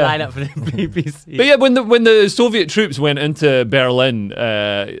comedy lineup for the BBC. But yeah, when the Soviet troops went into Berlin,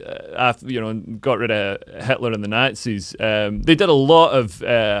 after got rid of Hitler and the Nazis, they did a lot of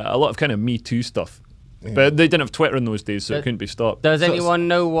kind of Me Too stuff. But they didn't have Twitter in those days, so it couldn't be stopped. Does anyone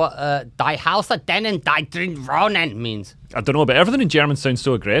know what Die Hause denen die drin wohnen means? I don't know, but everything in German sounds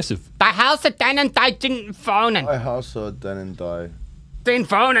so aggressive. Die Hause denen die drin wohnen. I also didn't die Drin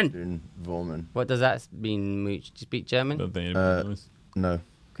wohnen. in Vorman. What does that mean, Mooch? Do you speak I German? don't think anybody knows. No,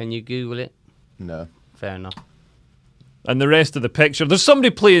 Can you Google it? no. Fair enough. And the rest of the picture, there's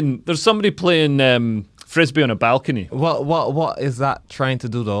somebody playing frisbee on a balcony. What is that trying to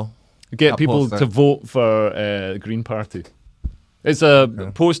do though? Get That people poster. to vote for the Green Party. It's a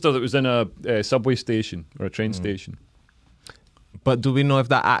poster that was in a subway station or a train station. But do we know if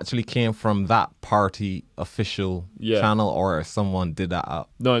that actually came from that party official channel or if someone did that up?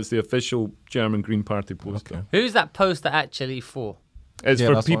 No, it's the official German Green Party poster. Okay. Who's that poster actually for? It's Yeah,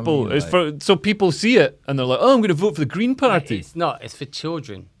 for that's what I people. mean, It's for so people see it and they're like, "Oh, I'm going to vote for the Green Party It's not. It's for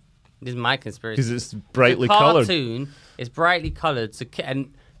children. This is my conspiracy. because it's brightly The coloured." cartoon is brightly coloured,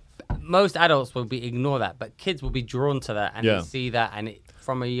 and most adults will be ignore that, but kids will be drawn to that and Yeah. they see that and it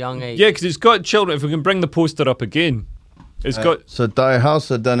from a young age. Yeah, because it's got children. If we can bring the poster up again, it's got. So Die Hause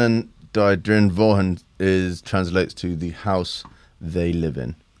denen die drin wohnen is translates to the house they live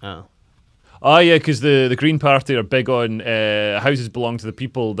in. Oh. Oh yeah, because the Green Party are big on houses belong to the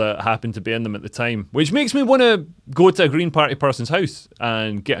people that happen to be in them at the time, which makes me want to go to a Green Party person's house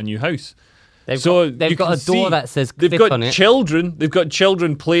and get a new house. They've got a door that says they've clip got on it. children. They've got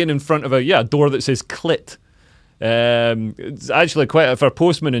children playing in front of a door that says clit. It's actually for a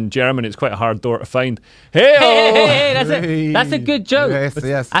postman in German. It's quite a hard door to find. Hey, that's a good joke. Yes,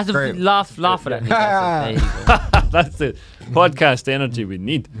 That's a great. laugh at me. There you go. That's the podcast energy we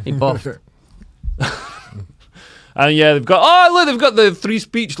need. He boffed. And yeah, they've got the free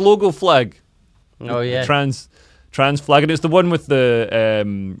speech logo flag. Oh yeah. Trans flag, and it's the one with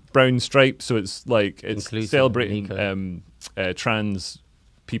the brown stripes, so it's like it's Inclusive, celebrating trans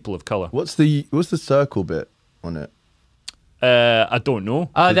people of color. What's the circle bit on it? I don't know.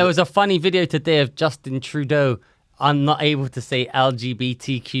 Oh, there was a funny video today of Justin Trudeau. I'm not able to say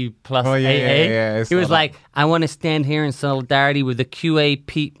LGBTQ plus Oh, yeah, AA. yeah, I He was saw that. like, I want to stand here in solidarity with the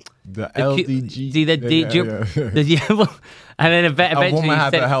QAP. The Q- LDG. See the and then eventually A woman he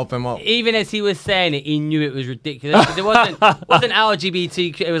had said, to help him up. Even as he was saying it, he knew it was ridiculous. 'Cause it wasn't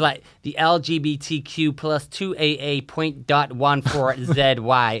LGBTQ. It was like the LGBTQ plus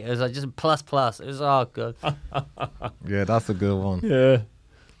 2AA.14ZY. It was like just plus. It was all good. Yeah, that's a good one. Yeah.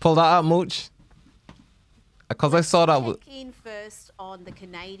 Pull that up, Mooch. Because I saw that. Check in first on the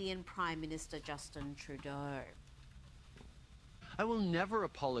Canadian Prime Minister Justin Trudeau. I will never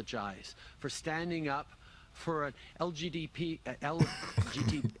apologize for standing up for an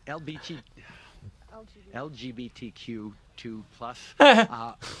LGBTQ2 plus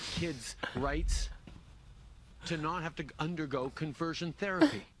kids' rights to not have to undergo conversion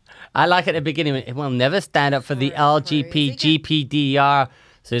therapy. I like at the beginning, it will never stand up for the LGBTGPDR.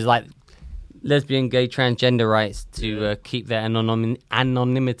 So it's like lesbian, gay, transgender rights to keep their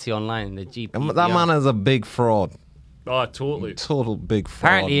anonymity online. The GPDR. That man is a big fraud. Oh, totally. Total big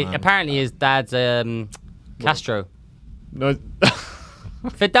fraud. Apparently, his dad's Castro. No.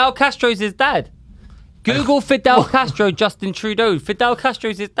 Fidel Castro's his dad. Google Fidel Castro, Justin Trudeau. Fidel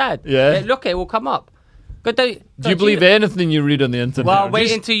Castro's his dad. Yeah. Look, it will come up. But Do you believe anything you read on the internet? Well,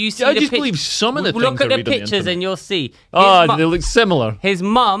 wait until you see I the just pic- believe some of the Look things at I the read on pictures internet. and you'll see. Oh, they look similar. His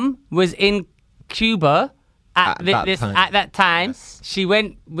mum was in Cuba at that time. Yes. She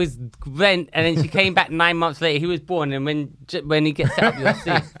went, and then she came back 9 months later. He was born, and when he gets set up, you'll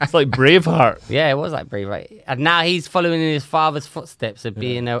see. It's like Braveheart. Yeah, it was like brave, right? And now he's following in his father's footsteps of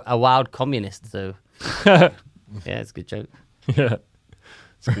being a wild communist. So, yeah, it's a good joke. Yeah.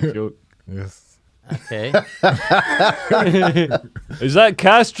 It's a good joke. Yes. Okay. Is that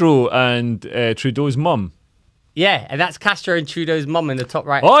Castro and Trudeau's mum? Yeah, and that's Castro and Trudeau's mum in the top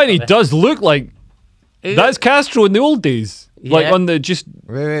right. Oh, and he does look like that's Castro in the old days. Like Yeah. on the just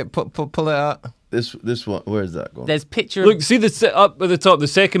Wait, pull it out. This one, where is that gone? There's picture. look. See up at the top, the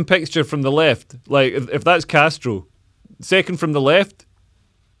second picture from the left. Like if that's Castro, second from the left.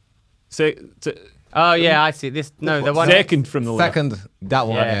 Oh yeah, I see this. No, the one. Second from the left. Second, that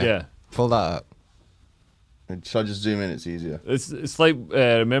one. Yeah. Yeah. Pull that up. Should I just zoom in? It's easier. It's like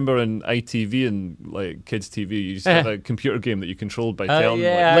remember in ITV and like kids TV, you used to have a computer game that you controlled by telling them,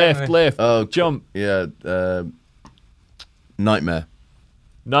 yeah, I like, remember. left, Oh, jump. Yeah, Nightmare.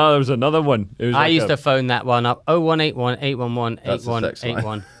 No, there was another one. It was I like used to phone that one up. 0181 811 That's a sex line.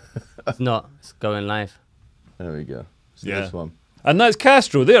 8181. It's not. It's going live. There we go. So Yeah. this one. And that's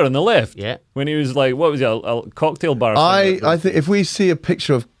Castro there on the left. Yeah. When he was like, what was it, a cocktail bar? I think if we see a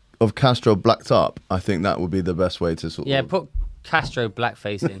picture of Castro blacked up, I think that would be the best way to sort Yeah, of. put Castro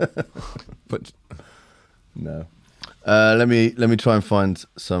blackface in. But No. Let me try and find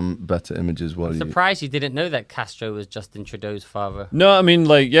some better images while you. Surprised you didn't know that Castro was Justin Trudeau's father. No, I mean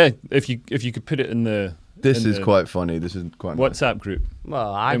like if you could put it in the This in is the quite funny. This is quite nice. WhatsApp group,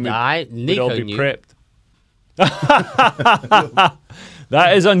 Well, Then we'd Nico we'd all be knew. prepped.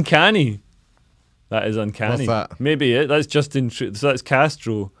 That is uncanny. That is uncanny. What's that? Maybe that's Justin. So that's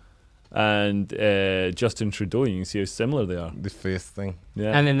Castro and Justin Trudeau. You can see how similar they are. the face thing.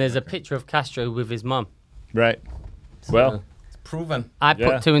 Yeah. And then there's a picture of Castro with his mum. Right. Well, It's proven. I put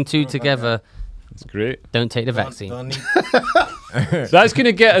Yeah. 2 and 2 together. that's great. Don't take the vaccine. Don't need- So that's going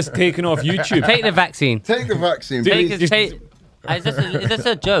to get us taken off YouTube. Take the vaccine. Take the vaccine, Take please. his, is this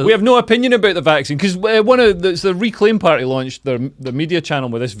a joke? We have no opinion about the vaccine because the Reclaim Party launched the media channel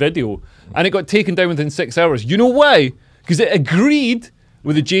with this video, and it got taken down within 6 hours. You know why? Because it agreed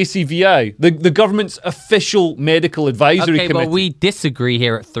with the JCVI, the government's official medical advisory Okay, committee. but we disagree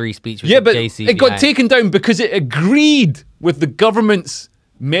here at Three Speech with yeah, the but JCVI. it got taken down because it agreed with the government's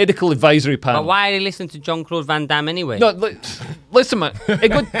medical advisory panel. But why are they listening to Jean-Claude Van Damme anyway? No, listen, man.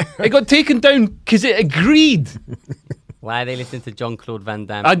 It got taken down because it agreed. Why are they listening to Jean-Claude Van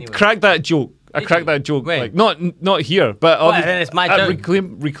Damme I anyway? cracked that joke. I Did cracked you? that joke. Wait. Like not here, but then it's my at joke.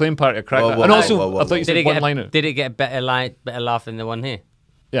 Reclaim Party. I cracked Whoa, that. whoa, And whoa, also, whoa, whoa, I thought you whoa. said Did one liner. it get a better laugh than the one here?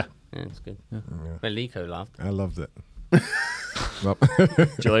 Yeah. Yeah, it's good. Well, Lico laughed. I loved it. Do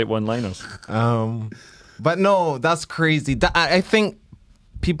you like one liners? But no, that's crazy. I think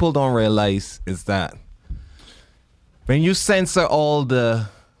people don't realize is that when you censor all the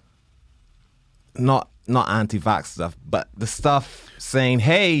not anti-vax stuff, but the stuff saying,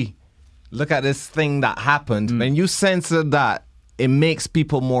 "Hey, look at this thing that happened." When you censor that, it makes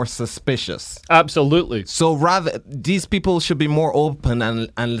people more suspicious. Absolutely. So rather, these people should be more open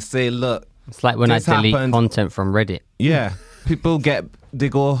and say, "Look, It's like when This I delete happened. content from Reddit. yeah." People they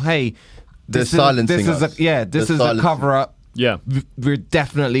go, "Hey, They're this is silencing us. this They're is a silencing. cover up. Yeah. We're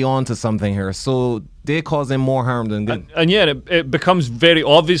definitely onto something here." So they're causing more harm than good. And yeah, it becomes very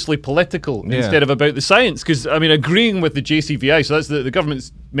obviously political Yeah. instead of about the science. Because, I mean, agreeing with the JCVI, so that's the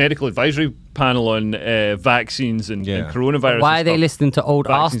government's medical advisory panel on vaccines and coronavirus. Why are and they stuff. listening to old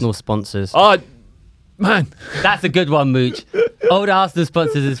Vaccines. Arsenal sponsors? Oh, man. That's a good one, Mooch. Old Arsenal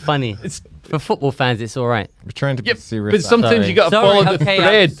sponsors is funny. For football fans, it's all right. We're trying to be Yep, serious. but sometimes Sorry. you got to Sorry, follow the okay,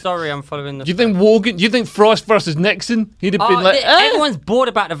 thread. Sorry, I'm following the. Do you think Wogan? Do you think Frost versus Nixon? He'd have Oh, been like, everyone's bored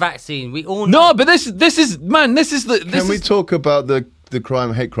about the vaccine. We all know. No, but this is man. This is the. This Can we is, talk about the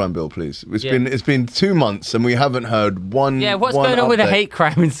hate crime bill, please? It's been 2 months and we haven't heard one. Yeah, what's one going on with the update. hate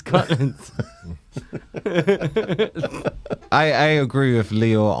crime in Scotland? I agree with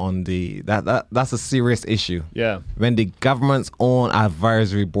Leo on that's a serious issue. Yeah. When the government's own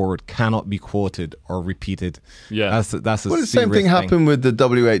advisory board cannot be quoted or repeated. Yeah. That's a Well, the serious same thing happened with the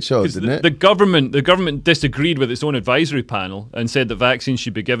WHO, 'Cause didn't it? the government disagreed with its own advisory panel and said that vaccines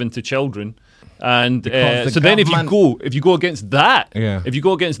should be given to children. And Because the so then, if you government- go against that, Yeah. if you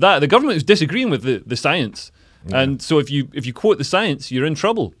go against that, the government is disagreeing with the science. And so if you quote the science, you're in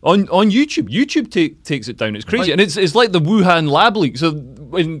trouble. On YouTube, takes it down. It's crazy, and it's like the Wuhan lab leak. So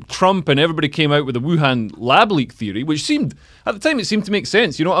when Trump and everybody came out with the Wuhan lab leak theory, which seemed at the time it seemed to make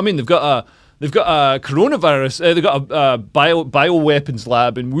sense. You know what I mean? They've got a coronavirus. They've got a bioweapons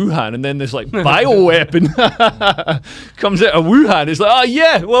lab in Wuhan, and then this like bioweapon comes out of Wuhan. It's like, oh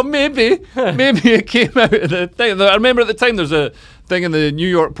yeah, well maybe it came out of the thing. I remember at the time there's a thing in the New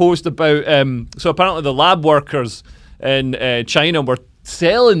York Post about so apparently the lab workers in China were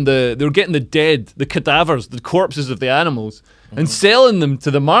selling they were getting the cadavers, the corpses of the animals, and selling them to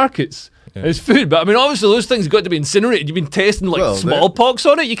the markets. As food, but I mean, obviously those things got to be incinerated. You've been testing like Well, smallpox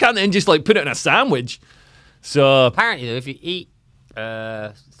on it. You can't then just like put it in a sandwich. So Apparently, though, if you eat,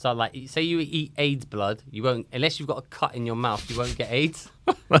 so like, say you eat AIDS blood, you won't, unless you've got a cut in your mouth, you won't get AIDS.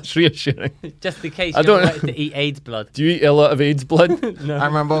 that's reassuring. Just in case I you don't- wanted to eat AIDS blood. Do you eat a lot of AIDS blood? I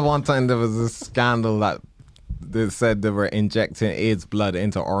remember one time there was a scandal that they said they were injecting AIDS blood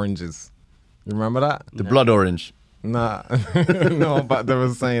into oranges. You remember that? The blood orange. Nah, no, but they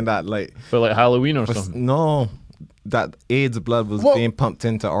were saying that like For like Halloween or something. no, that AIDS blood was What? being pumped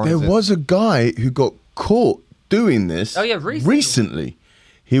into There oranges. was a guy who got caught doing this. Oh, yeah, recently.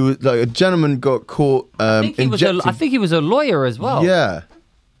 He was like a gentleman got caught I think he was a lawyer as well. Yeah.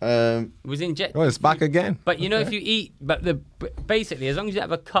 Was injected. Oh, it's back again. But you know, if you eat, basically, as long as you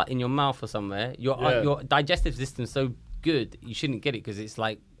have a cut in your mouth or somewhere, your digestive system's so good, you shouldn't get it because it's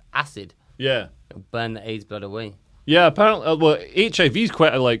like acid. Yeah. It'll burn the AIDS blood away. Yeah, apparently, well, HIV is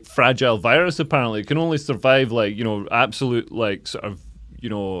quite a like fragile virus. Apparently, it can only survive like absolute like sort of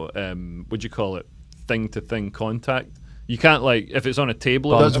what do you call it, thing to thing contact. You can't like if it's on a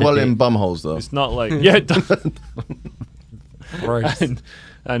table. Does well in bumholes though. It's not like yeah, it does. Right.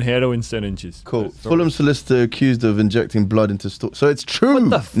 and heroin syringes. Cool. Fulham solicitor accused of injecting blood into store. So it's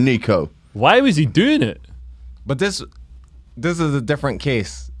true, Nico. Why was he doing it? But this is a different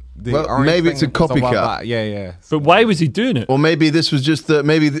case. The Well, orange maybe it's a thing was while copycat. back. Yeah. But why was he doing it? Or maybe this was just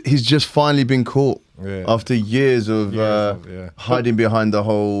that. He's just finally been caught Yeah. after years of yeah. hiding behind the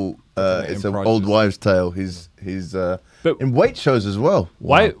whole. It's an old wives' tale. He's But- in weight shows as well.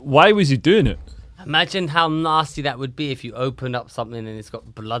 Why was he doing it? Imagine how nasty that would be if you open up something and it's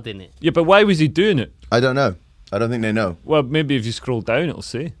got blood in it. Yeah, but why was he doing it? I don't know. I don't think they know. Well, maybe if you scroll down, it'll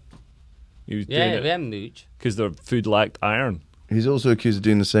say he was Yeah, doing yeah, it Mooch. because their food lacked iron. He's also accused of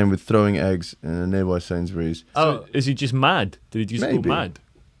doing the same with throwing eggs in a nearby Sainsbury's. So is he just mad? Did he just Maybe. go mad?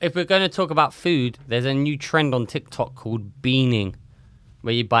 If we're going to talk about food, there's a new trend on TikTok called beaning.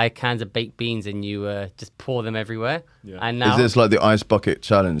 where you buy cans of baked beans and you just pour them everywhere. Yeah. And now, Is this like the ice bucket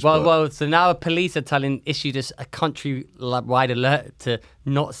challenge? well, so now police are issued us a country-wide alert to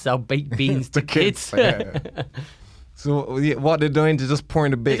not sell baked beans to kids. Yeah. So what they're doing to just pouring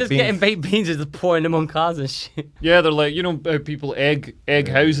the They're baked just beans. getting baked beans and just pouring them on cars and shit. Yeah, they're like, you know, how people egg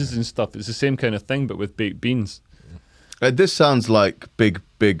houses and stuff. It's the same kind of thing, but with baked beans. This sounds like big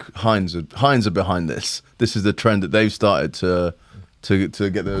Heinz are behind this. This is the trend that they've started to get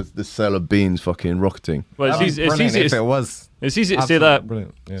the sale of beans fucking rocketing. Well, That'd be brilliant if it was. It's easy to say Absolutely that.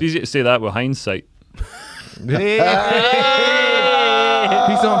 brilliant, yeah. It's easy to say that with hindsight. He's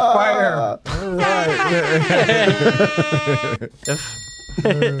on fire.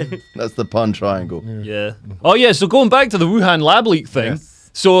 That's the pun triangle. Yeah. Oh yeah. So going back to the Wuhan lab leak thing. Yes.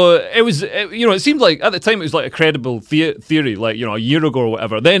 So it seemed like at the time it was like a credible theory, like, you know, a year ago or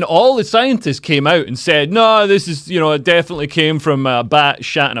whatever. Then all the scientists came out and said, no, this is, you know, it definitely came from a bat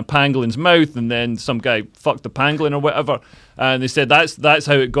shat in a pangolin's mouth, and then some guy fucked the pangolin or whatever, and they said that's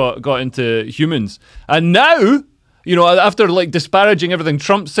how it got into humans. And now, you know, after like disparaging everything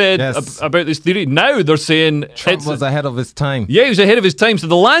Trump said Yes. about this theory, now they're saying Trump was ahead of his time. yeah, he was ahead of his time. So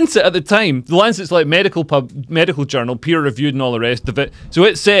the Lancet at the time, the Lancet's like medical journal, peer reviewed and all the rest of it. So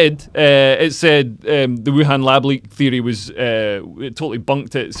it said the Wuhan lab leak theory was it totally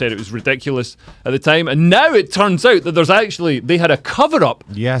bunked it. It said it was ridiculous at the time, and now it turns out that they had a cover up.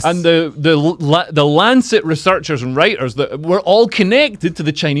 Yes. And the Lancet researchers and writers that were all connected to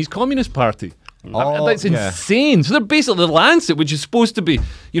the Chinese Communist Party. Oh, That's yeah. insane. So they're basically the Lancet, which is supposed to be,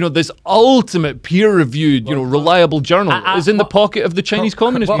 you know, this ultimate peer-reviewed, you know, reliable journal, is in the pocket of the Chinese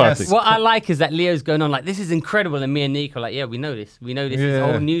Communist Party. What I like is that Leo's going on like, this is incredible, and me and Nico are like, yeah, we know this. We know this is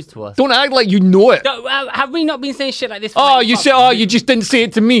Yeah. old news to us. Don't act like you know it. No, have we not been saying shit like this? For Oh, like, you fuck- say, oh, you just didn't say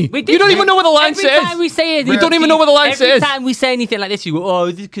it to me. We did. You don't even know what the Lancet Every time is. we say it, You don't even know what the Lancet every is. time we say anything like this, you go,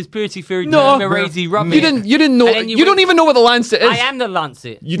 oh, this is conspiracy theory. No, crazy rubbish. you didn't know. And then You don't even know what the Lancet is. I am the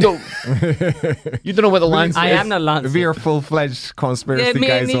Lancet. You don't. You don't know what the Lancet I is. am the Lancet. We're full-fledged conspiracy Yeah, me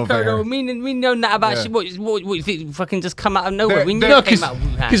and guys over Nico, here. we know that about Yeah. shit. What you think? Fucking just come out of nowhere. They're- We knew No, it came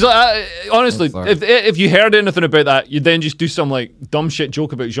because out of Wuhan. honestly, Oh, sorry. if you heard anything about that, you then just do some like dumb shit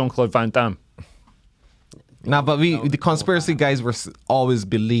joke about Jean-Claude Van Damme. Nah, but the conspiracy guys always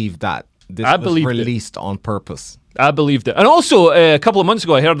believed that this I was believed it. released on purpose. I believed it. And also, a couple of months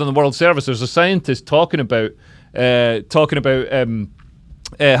ago, I heard on the World Service there's a scientist talking about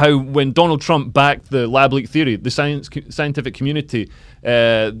how when Donald Trump backed the lab leak theory, the scientific community,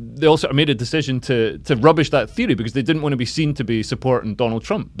 they also made a decision to rubbish that theory because they didn't want to be seen to be supporting Donald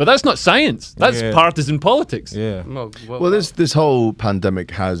Trump. But that's not science. That's Yeah. partisan politics. Yeah. Well, this whole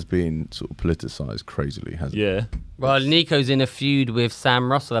pandemic has been sort of politicized crazily, hasn't it? Yeah. Well, Nico's in a feud with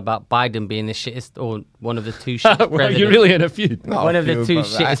Sam Russell about Biden being the shittest, or one of the two shittest Well, presidents. you're really in a feud. Not one a of the feud, two but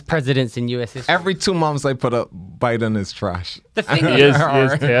shittest presidents in US history. Every 2 months I put up Biden is trash. The thing He is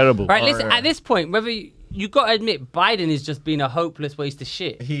terrible. right, listen, at this point, whether you got to admit Biden is just being a hopeless waste of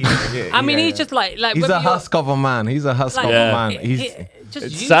shit. I mean, he's just like He's whether a husk of a man. He's a husk of a Yeah. man. He's just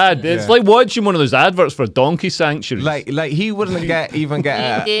It's useless. sad. It's like watching one of those adverts for donkey sanctuaries. like he wouldn't even get He did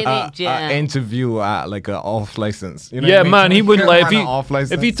it, a John. interview at like an off license. You know yeah, what I mean? man, he wouldn't like Run an off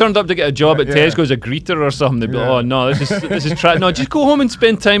license. if he turned up to get a job at Yeah. Tesco as a greeter or something. They'd be like, Yeah. oh no, this is no, just go home and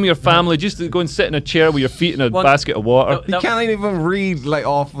spend time with your family. Just go and sit in a chair with your feet in a Well, basket of water. He can't even read like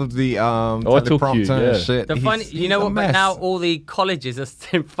off of the Auto cue, teleprompter and yeah. shit. The funny, He's you know a what? But mess. now all the colleges are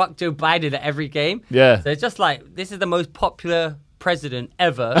saying fuck Joe Biden at every game. Yeah. So it's just like this is the most popular president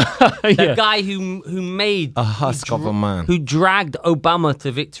ever. Yeah. The guy who made a husk of a man. who dragged Obama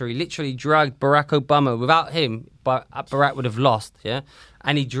to victory, literally dragged Barack Obama. Without him, Barack would have lost. Yeah,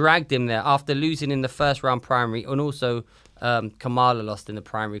 and he dragged him there after losing in the first round primary, and also Kamala lost in the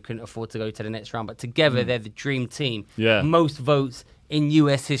primary, couldn't afford to go to the next round. But together, they're the dream team. Yeah. Most votes in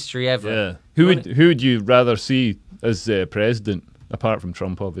U.S. history ever. Yeah. Who would you rather see as president apart from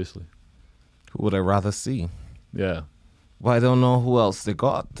Trump, obviously? Who would I rather see? Yeah. Well, I don't know who else they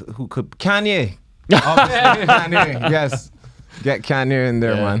got. Who could Kanye? Obviously, Kanye. Yes, get Kanye in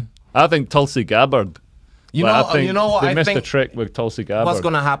there, Yeah. man. I think Tulsi Gabbard. You Well, know, I think you know what? they I missed think a trick with Tulsi Gabbard. what's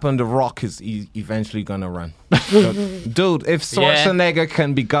gonna happen? The Rock is eventually gonna run. Dude, if Schwarzenegger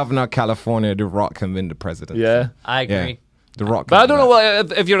can be governor of California, The Rock can win the presidency. Yeah. I agree. Yeah. The Rock. But I don't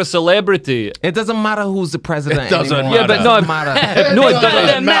know if you're a celebrity. It doesn't matter who's the president. It doesn't anymore. Yeah, but no, It doesn't matter. no, it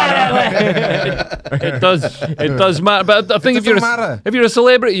doesn't matter. It does. It does matter. But I think if you're a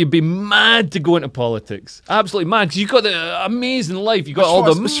celebrity, you'd be mad to go into politics. Absolutely mad, because you've got the amazing life. You got all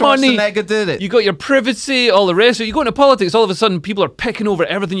the money. Schwarzenegger did it. You got your privacy, all the rest of it. You go into politics, all of a sudden people are picking over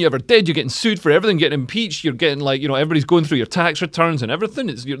everything you ever did. You're getting sued for everything, getting impeached. You're getting everybody's going through your tax returns and everything.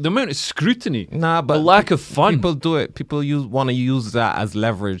 It's the amount of scrutiny. Nah, but the lack of fun. People do it. People want to use that as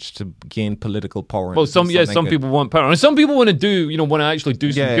leverage to gain political power. Well, some people want power, and some people want to actually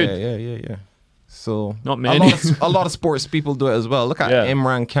do some good. Yeah. So not many. A lot of sports people do it as well. Look at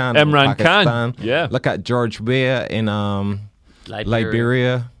Imran Khan. Imran in Pakistan. Khan. Yeah. Look at George Weah in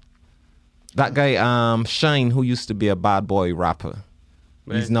Liberia. That guy Shine, who used to be a bad boy rapper.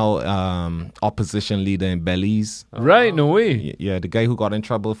 He's now opposition leader in Belize. Right, no way. Yeah, the guy who got in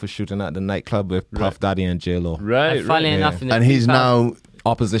trouble for shooting at the nightclub with Puff Daddy and J-Lo. Right. Funny enough, in the And he's 2000 now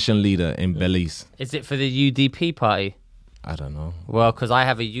Opposition leader in Belize. Is it for the UDP party? I don't know. Well, because I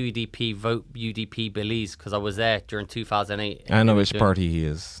have a UDP vote UDP Belize because I was there during 2008. I know which party he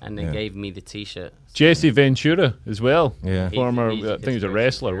is. And they gave me the T-shirt. Jesse Ventura as well. Yeah. Former, He's I think he was a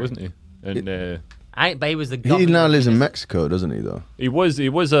wrestler, wasn't he? And But he was the he governor. now lives in Mexico, doesn't he? Though he was a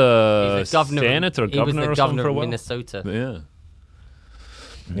He's the governor. senator, He was governor the or something governor for a of while. Minnesota. Yeah.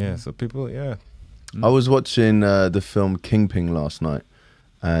 Yeah, so people, I was watching the film Kingpin last night,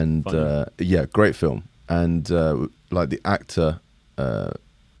 and great film. And like the actor, I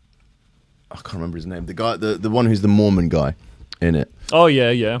can't remember his name. The guy, the one who's the Mormon guy in it. Oh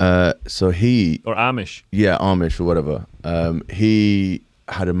yeah. So he, Or Amish. yeah, Amish or whatever. He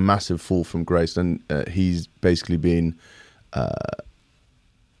had a massive fall from grace, and he's basically been.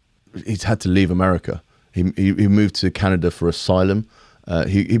 He's had to leave America. He moved to Canada for asylum.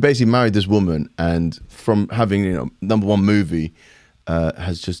 He basically married this woman, and from having #1 movie,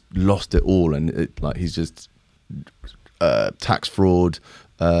 has just lost it all, and he's just tax fraud,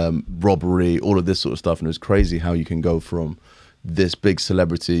 robbery, all of this sort of stuff, and it was crazy how you can go from this big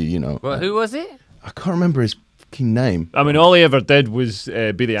celebrity, Well, who was it? I can't remember his fucking name. I mean, all he ever did was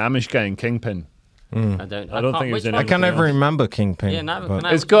be the Amish guy in Kingpin. I don't don't think it was which in one? I can never else. remember Kingpin. Yeah, no, but can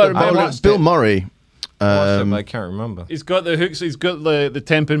I- It's got. I Oh, watched Bill it. Murray. Watched it, but I can't remember. He's got the hooks. He's got the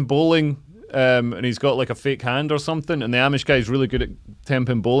temping bowling, and he's got like a fake hand or something. And the Amish guy's really good at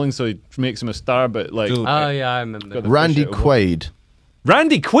temping bowling, so he makes him a star. But like Dude. Oh yeah, I remember. Got the Randy fish out of Quaid.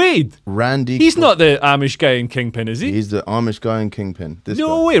 Randy Quaid. Randy. He's Quaid. not the Amish guy in Kingpin, is he? He's the Amish guy in Kingpin. This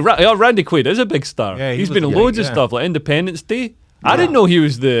No guy. way. Randy Quaid is a big star. Yeah, he he's was been in big, loads of yeah. stuff like Independence Day. I didn't know he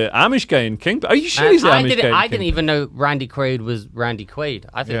was the Amish guy in Kingpin. Are you sure Man, he's the Amish guy? in I didn't Kingpin? even know Randy Quaid was Randy Quaid.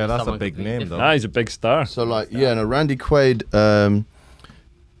 I think Yeah, it was that's a someone big completely name, though. different. Ah, he's a big star. So Randy Quaid.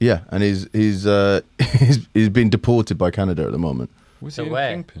 And he's he's been deported by Canada at the moment. Was So he in where?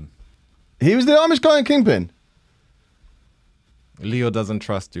 Kingpin? He was the Amish guy in Kingpin. Leo doesn't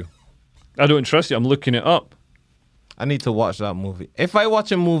trust you. I don't trust you. I'm looking it up. I need to watch that movie. If I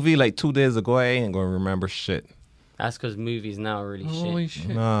watch a movie like 2 days ago, I ain't gonna remember shit. That's because movies now are really Holy shit.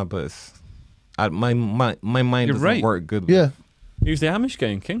 shit. Nah, but my mind You're doesn't right. work good. Yeah, He was the Amish guy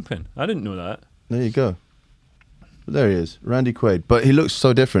in Kingpin. I didn't know that. there you go. There he is, Randy Quaid. But he looks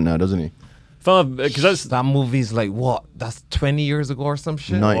so different now, doesn't he? Because that's That movie's like what? That's 20 years ago or some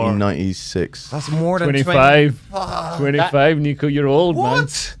shit. 1996. That's more than 25. 20. 25, Nico. You're old, man.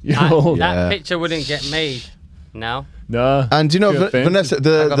 What? You're old. Yeah. That picture wouldn't get made now. Nah. And do you know Too offensive. Vanessa, I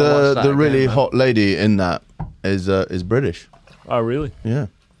gotta watch that the really again, man. hot lady in that is British. Oh, really? Yeah.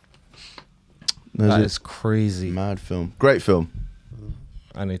 That There's is crazy. a mad film. Great film.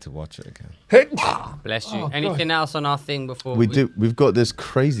 I need to watch it again. Bless you. Anything else on our thing before We've got this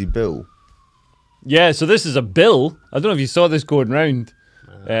crazy bill. Yeah, so this is a bill. I don't know if you saw this going round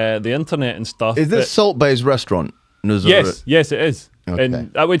the internet and stuff. Is this but- Salt Bay's restaurant? Yes, it is. Okay.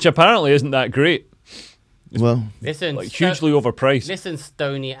 And which apparently isn't that great. Well, Listen, Like hugely overpriced. Listen,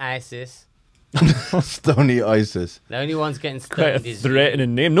 Stony ISIS. Stony ISIS. The only one's getting Quite a stoned is you.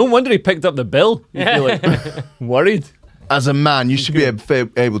 threatening name. No wonder he picked up the bill. You'd be like worried. As a man, you should be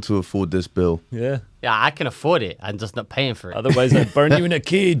able to afford this bill. Yeah. Yeah, I can afford it. I'm just not paying for it. Otherwise, I'd burn you in a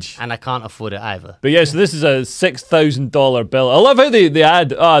cage. And I can't afford it either. But yeah, so this is a $6,000 bill. I love how they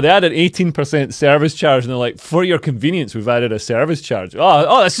add an 18% service charge, and they're like, for your convenience, we've added a service charge.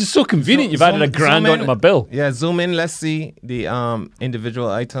 Oh, this is so convenient. You've added a grand zoom onto in. my bill. Yeah, zoom in. Let's see the individual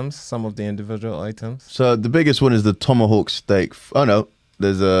items. Some of the individual items. So the biggest one is the tomahawk steak. Oh no,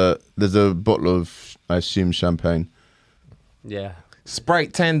 there's a bottle of, I assume, champagne. Yeah.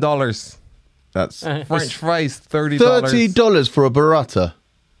 Sprite $10. That's French fries $30. $30 for a burrata.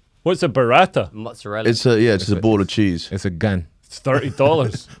 What's a burrata? Mozzarella. It's just a ball of cheese It's a gun. It's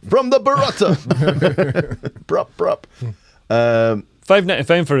 $30. from the burrata. Brup.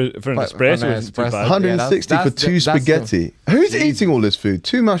 $5.95 for an espresso an isn't too espresso. bad. 160 for two spaghetti. Who's eating all this food?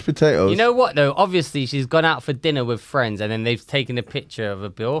 2 mashed potatoes. You know what though? Obviously, she's gone out for dinner with friends, and then they've taken a picture of a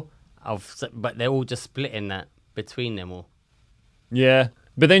bill. But they're all just splitting that between them all. Yeah,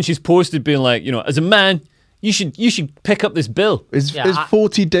 but then she's posted being like, as a man, you should pick up this bill. Is Yeah,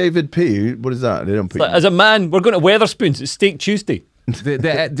 40 David P? What is that? They don't put. Like, as a man, we're going to Weatherspoons. It's Steak Tuesday. The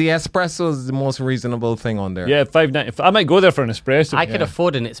espresso is the most reasonable thing on there. Yeah, $5.95. I might go there for an espresso. I could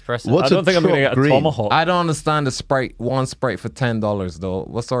afford an espresso. What's I don't think I'm going to get a green? tomahawk. I don't understand the Sprite. One Sprite for $10 though.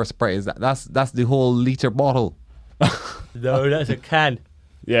 What sort of Sprite is that? That's the whole liter bottle. No, that's a can.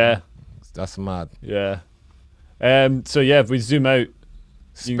 Yeah, That's mad. yeah. So yeah, if we zoom out,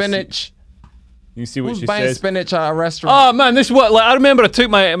 you can Spinach. you can see what Who's she buying says. spinach at a restaurant? Oh man, this is what I remember. I took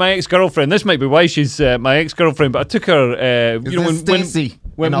my ex-girlfriend. This might be why she's my ex-girlfriend, but I took her. Is this Stacey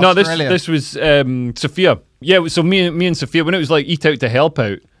in no, Australia? this was Sophia. Yeah, so me and Sophia, when it was like eat out to help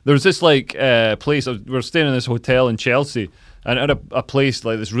out, there was this like place. We were staying in this hotel in Chelsea, and it had a place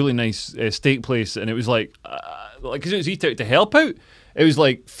like this really nice steak place, and it was like because it was eat out to help out. It was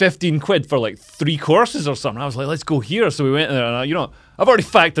like 15 quid for like 3 courses or something. I was like, let's go here. So we went there, and I've already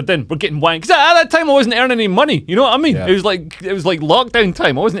factored in. We're getting wine because at that time I wasn't earning any money. You know what I mean? Yeah. It was like lockdown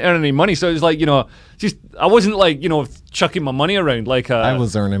time. I wasn't earning any money, so it was like just I wasn't like chucking my money around like I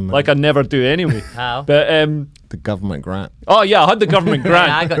was earning money. like I never do anyway. How? But the government grant. oh yeah, I had the government grant.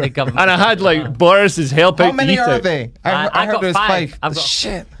 Yeah, I got the government and I had like Boris's help out. How many to eat are out. they? I heard got there's 5. 5. I've got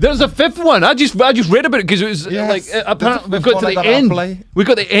Shit. There's a 5th one. I just read about it because it was Yes. like apparently we've Before got to they the gotta end. apply. We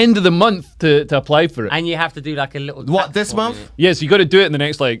got the end of the month to apply for it. And you have to do like a little. What, tax this form, month? innit? Yes, you got to do it in the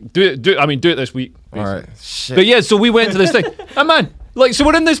next do it this week. All right. Shit. But yeah, so we went to this thing. And man, like, so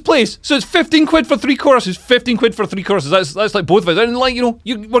we're in this place. So it's 15 quid for 3 courses. 15 quid for 3 courses. That's like both of us. And like,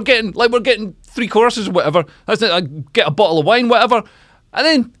 we're getting 3 courses or whatever. That's it. I get a bottle of wine, whatever. And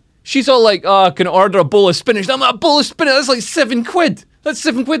then she's all like, "Oh, can I order a bowl of spinach?" I'm like, "A bowl of spinach? That's like 7 quid. That's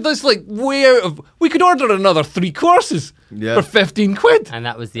 7 quid. That's like way out of. We could order another 3 courses for 15 quid." And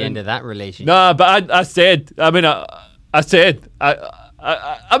that was the end of that relationship. Nah, but I said. I mean, I said.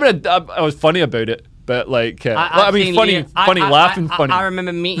 I was funny about it. But like, I mean, seen funny, Leo- funny, laughing, funny. I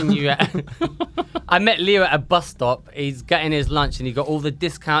remember meeting you at. I met Leo at a bus stop. He's getting his lunch and he got all the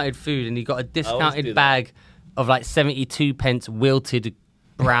discounted food and he got a do discounted that. bag of like 72 pence wilted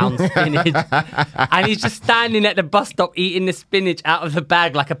brown spinach. And he's just standing at the bus stop eating the spinach out of the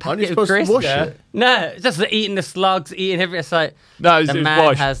bag like a Aren't you packet of supposed to crisps. wash it? No, just eating the slugs, eating everything. It's like No, it was the man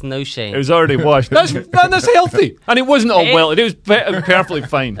washed. has no shame. It was already washed. That's healthy, and it wasn't all welted. It was perfectly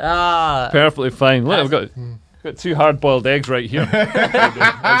fine. Perfectly fine. Look, I've got 2 hard-boiled eggs right here.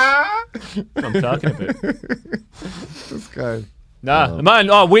 That's what I'm talking about. This guy. Nah, man.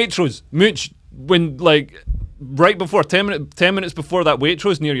 Oh, Waitrose, Mooch. When like right before 10 minutes before that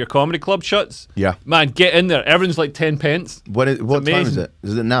Waitrose near your comedy club shuts. Yeah. Man, get in there. Everyone's like 10 pence. What time is amazing. it?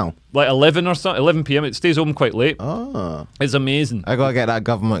 Is it now? Like 11 or something. 11 p.m. It stays open quite late. Ah. It's amazing. I gotta get that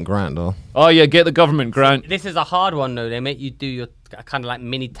government grant though. Oh yeah, get the government grant. This is a hard one though. They make you do your kind of like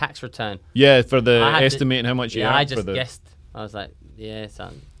mini tax return. Yeah, for the I had to- estimating how much you Yeah, earn I for just the. guessed. I was like, yeah,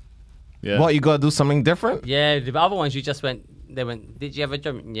 son. Yeah. What, you gotta do something different? Yeah, the other ones you just went. They went. Did you have a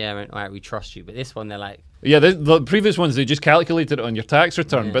job? Yeah, I went. All right, we trust you. But this one, they're like, Yeah, the previous ones they just calculated it on your tax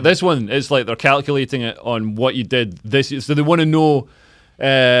return, Yeah. but this one it's like they're calculating it on what you did this year. So they want to know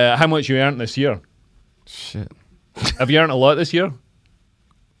how much you earned this year. Shit. Have you earned a lot this year?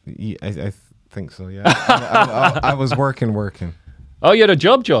 Yeah, I think so, yeah. I was working. Oh, you had a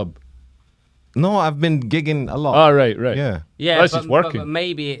job. No, I've been gigging a lot. Oh, right. Yeah. yeah, Well, that's but, just working. But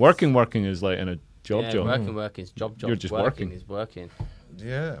maybe it's, Working is like in a job. Working is job. You're just working. Is working.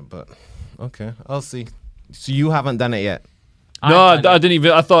 Yeah, but okay, I'll see. So you haven't done it yet? No, I've done I it. didn't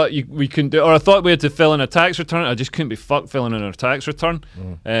even. I thought we couldn't do, or I thought we had to fill in a tax return. I just couldn't be fucked filling in a tax return.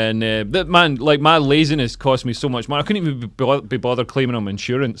 And that man, like my laziness cost me so much money. I couldn't even be bothered claiming on my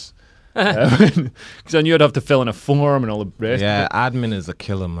insurance because I knew I'd have to fill in a form and all the rest. Yeah, Of it. admin is a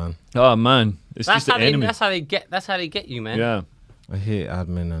killer, man. Oh man, it's That's just how the they. enemy. That's how they get. That's how they get you, man. Yeah. I hate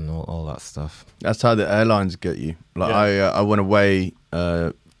admin and all that stuff. That's how the airlines get you. Like Yeah. I went away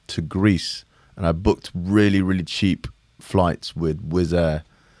to Greece and I booked really, really cheap flights with Wizz Air,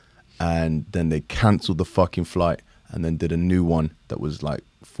 and then they cancelled the fucking flight and then did a new one that was like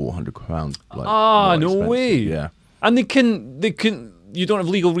 £400. Like, Ah, more no expensive. way. Yeah. And they can. You don't have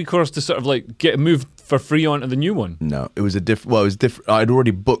legal recourse to sort of like get moved for free onto the new one. No, it was a different. Well, it was different. I'd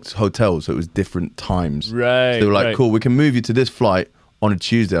already booked hotels, so it was different times. Right. So they were like, right. "Cool, we can move you to this flight on a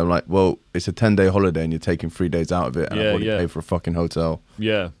Tuesday, I'm like, well, it's a 10-day holiday and you're taking 3 days out of it, and I've already paid for a fucking hotel.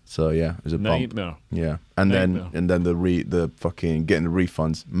 Yeah. So yeah, it was a Nightmare. bump. Yeah, and Nightmare. then the fucking getting the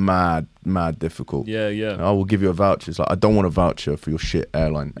refunds, mad difficult. Yeah, yeah. I will give you a voucher. It's like, I don't want a voucher for your shit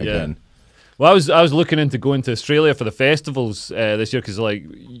airline again. Well, I was looking into going to Australia for the festivals this year because, like,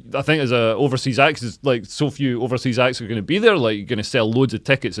 I think as a overseas act, like so few overseas acts are going to be there. Like, you're going to sell loads of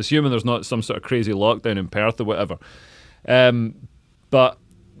tickets, assuming there's not some sort of crazy lockdown in Perth or whatever. But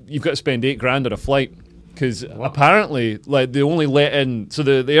you've got to spend $8,000 on a flight because apparently, like, they only let in. So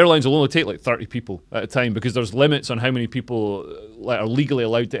the airlines will only take like 30 people at a time because there's limits on how many people like are legally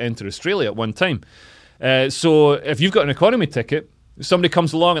allowed to enter Australia at one time. So if you've got an economy ticket, somebody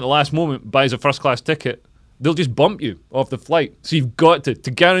comes along at the last moment, buys a first class ticket, they'll just bump you off the flight. So you've got to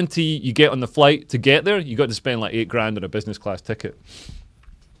guarantee you get on the flight to get there, you got to spend like $8,000 on a business class ticket.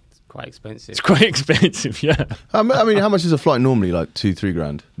 Quite expensive. It's quite expensive, yeah. I mean, how much is a flight normally? Like $2-3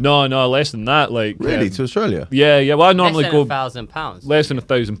 grand? No, less than that. Like Really, to Australia? Yeah. Well, I normally Less go than £1,000. less than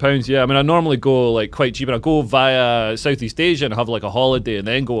 £1,000. Yeah, I mean, I normally go like quite cheap, and I go via Southeast Asia and have like a holiday and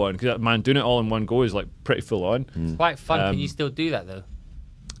then go on. Because man, doing it all in one go is like pretty full on. It's quite fun. Can you still do that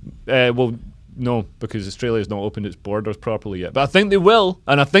though? Well, no, because Australia's not opened its borders properly yet. But I think they will,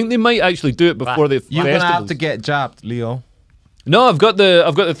 and I think they might actually do it before the You're gonna have festivals. to get jabbed, Leo. No, I've got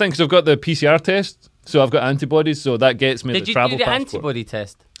the thing. So I've got the PCR test. So I've got antibodies. So that gets me Did the you travel do the passport. antibody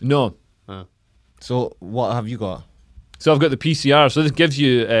test? No. So what have you got? So I've got the PCR. So this gives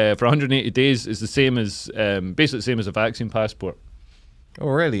you for 180 days is the same as basically the same as a vaccine passport. Oh,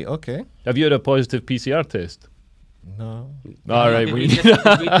 really? Okay. Have you had a positive PCR test? No. All right. We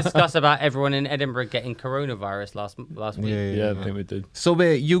discussed about everyone in Edinburgh getting coronavirus last week. Yeah, I think we did. So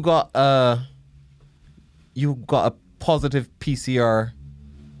wait, you got a positive PCR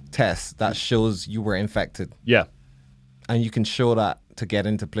test that shows you were infected, Yeah. and you can show that to get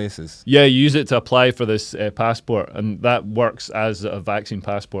into places. Yeah, you use it to apply for this passport, and that works as a vaccine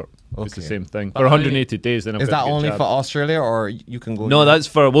passport. It's the Okay. same thing. For 180 days, then I've Is got that to get only jabbed. for Australia, or you can go? No, that's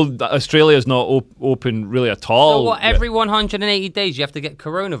for, well, Australia's not open really at all. So what? yet. Every 180 days you have to get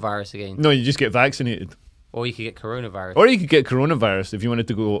coronavirus again, No, you just get vaccinated. or you could get coronavirus. Or you could get coronavirus if you wanted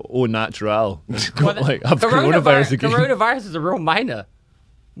to go au natural. Well, like, have coronavirus again. Coronavirus is a real minor.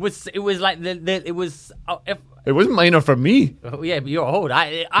 It was like it was. It wasn't minor for me. Oh, yeah, but you're old.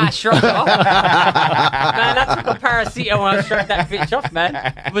 I shrugged it off. Man, I took a paracetamol and shrugged that bitch off,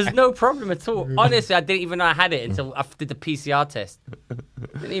 man. It was no problem at all. Honestly, I didn't even know I had it until I did the PCR test.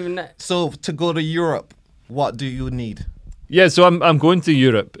 Didn't even know. So to go to Europe, what do you need? Yeah, so I'm going to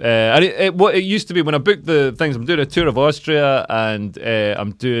Europe. And what it used to be when I booked the things, I'm doing a tour of Austria, and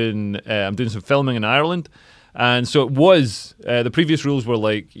I'm doing some filming in Ireland. And so it was the previous rules were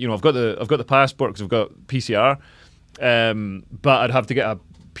like, you know, I've got the passport because I've got PCR, but I'd have to get a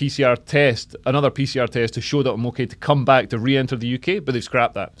PCR test, another PCR test to show that I'm okay to come back to re-enter the UK. But they've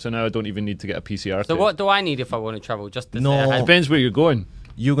scrapped that, so now I don't even need to get a PCR test. So what do I need if I want to travel? Just to No. say I had- Depends where you're going.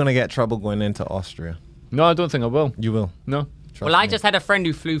 You're gonna get trouble going into Austria. No, I don't think I will. You will. No. Well, I just had a friend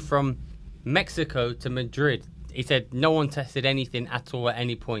who flew from Mexico to Madrid. He said no one tested anything at all at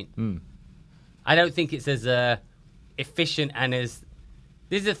any point. I don't think it's as efficient and as...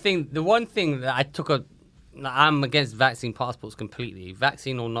 This is the thing. The one thing that I took I'm against vaccine passports completely.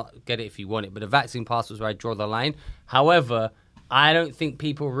 Vaccine or not, get it if you want it. But the vaccine passports where I draw the line. However, I don't think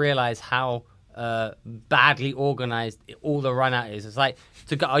people realize how badly organized all the run out is. It's like,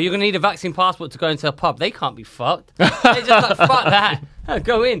 are you going to need a vaccine passport to go into a pub? They can't be fucked. They just like, fuck that.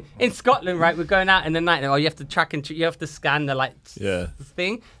 Go in. In Scotland, right, we're going out in the night. Oh, you have to track and you have to scan the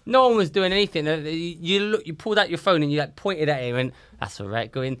thing. No one was doing anything. You pulled out your phone and you like pointed at him and that's all right,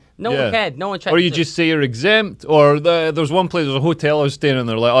 go in. No one cared. No one checked. Or you just say you're exempt. Or there's one place, there's a hotel I was staying in.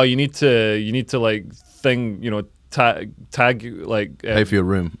 They're like, oh, you need to like thing, you know, tag like Pay for your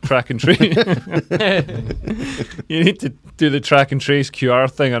room. track and trace. You need to do the track and trace QR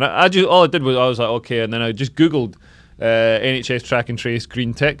thing, and I just all I did was I was like, okay, and then I just Googled NHS track and trace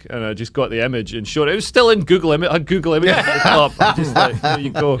green tick, and I just got the image and showed it. It was still in Google Image. I had Google Image at the top. I'm just like, there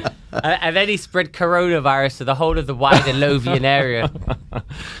you go. And then he spread coronavirus to the whole of the wider Lothian area.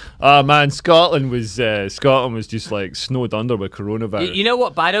 Oh man, Scotland was just like snowed under with coronavirus. You know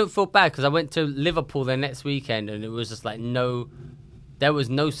what? But I don't feel bad because I went to Liverpool the next weekend and it was just like there was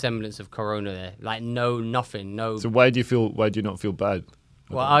no semblance of corona there. Like nothing. So why do you not feel bad?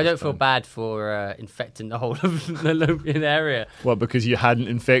 Well, I don't feel bad for infecting the whole of the Lothian area. Well, because you hadn't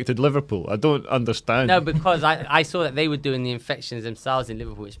infected Liverpool. I don't understand. No, because I saw that they were doing the infections themselves in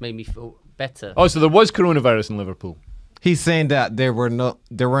Liverpool, which made me feel better. Oh, so there was coronavirus in Liverpool. He's saying that they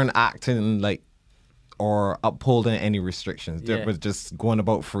weren't acting like or upholding any restrictions. They Yeah. were just going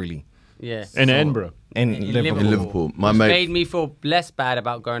about freely. Yeah. In Edinburgh. In In Liverpool. In Liverpool, my Which mate. made me feel less bad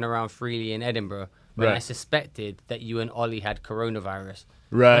about going around freely in Edinburgh when I Right. suspected that you and Ollie had coronavirus.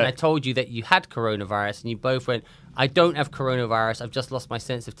 Right. When I told you that you had coronavirus, and you both went, "I don't have coronavirus. I've just lost my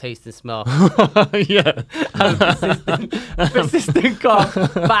sense of taste and smell." Yeah. Persistent cough.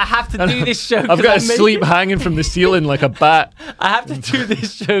 But I have to do this show. I've 'cause got I'm to sleep making- hanging from the ceiling like a bat. I have to do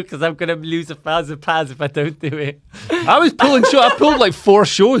this show because I'm gonna lose £1,000 if I don't do it. I was pulling I pulled like 4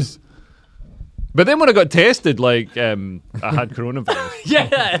 shows. But then when I got tested, like, I had coronavirus.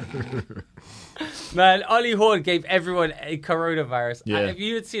 Yeah. Man, Ollie Horn gave everyone a coronavirus. Yeah. And if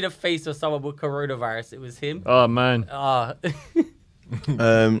you had seen a face of someone with coronavirus, it was him. Oh, man. Ah.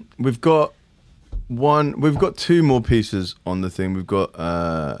 We've got two more pieces on the thing. We've got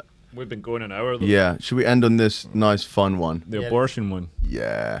We've been going an hour, though. yeah. Should we end on this nice fun one? The Yeah. abortion one.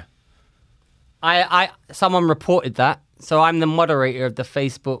 Yeah. Someone reported that, so I'm the moderator of the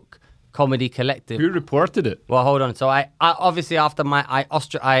Facebook Comedy Collective. Who reported it? Well, hold on. So I obviously after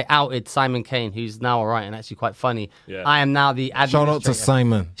I outed Simon Kane, who's now alright and actually quite funny. Yeah. I am now the Shout out to administrator.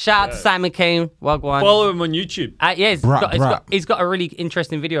 Simon. Shout out to Simon Kane. Wagwan. Follow him on YouTube. Yeah, Brap. he's got a really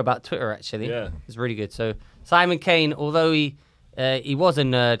interesting video about Twitter actually. Yeah. It's really good. So Simon Kane, although he was a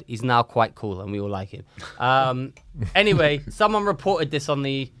nerd, he's now quite cool and we all like him. Anyway, someone reported this on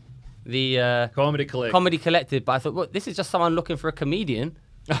the Comedy Collective. Comedy Collective, but I thought, well, this is just someone looking for a comedian.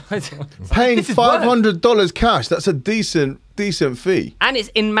 Paying This is work. $500 cash. That's a decent fee. And it's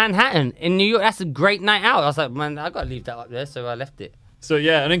in Manhattan, in New York. That's a great night out. I was like, man, I got to leave that up there, so I left it. So,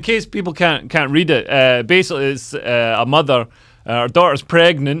 yeah, and in case people can't read it, basically it's a mother. Her daughter's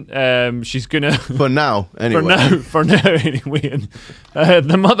pregnant. She's going to... For now, anyway. For now, anyway. And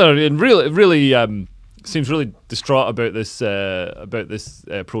the mother really seems really distraught about this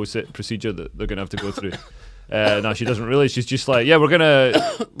procedure that they're going to have to go through. No, she doesn't really. She's just like, yeah, we're getting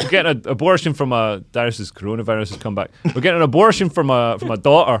an abortion from Darius's coronavirus has come back. We're getting an abortion from a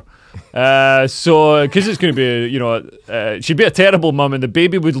daughter. So because it's going to be, she'd be a terrible mum, and the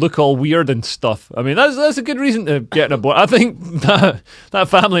baby would look all weird and stuff. I mean, that's a good reason to get an abortion. I think that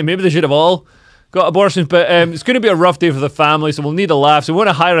family, maybe they should have all got abortions, but it's going to be a rough day for the family, so we'll need a laugh. So we want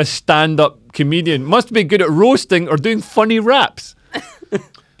to hire a stand-up comedian. Must be good at roasting or doing funny raps.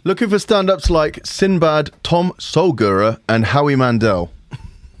 Looking for stand-ups like Sinbad, Tom Solgura, and Howie Mandel.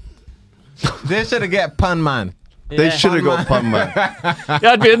 They should have get Pun Man. They Yeah. should have got Pun Man.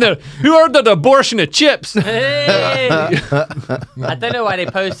 Yeah, I'd be in there. Who ordered abortion of chips? Hey! I don't know why they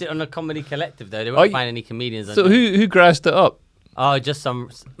post it on the Comedy Collective, though. They won't Oh, find any comedians on So there. who grassed it up? Oh, just some...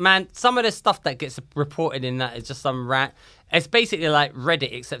 Man, some of the stuff that gets reported in that is just some rant. It's basically like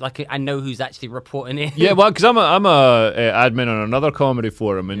Reddit, except like I know who's actually reporting it. Yeah, well, because I'm a admin on another comedy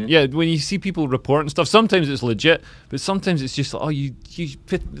forum, and yeah, when you see people reporting stuff, sometimes it's legit, but sometimes it's just like, oh, you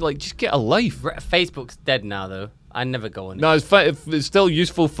like just get a life. Facebook's dead now, though. I never go on it. No, it's still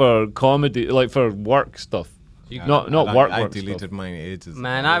useful for comedy, like for work stuff. Not work. I work deleted stuff. mine ages.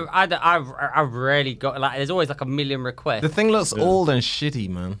 Man, ago. I rarely got... Like, there's always like a million requests. The thing looks old and shitty,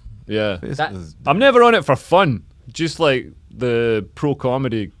 man. Yeah, This That- is- I'm never on it for fun. Just like the pro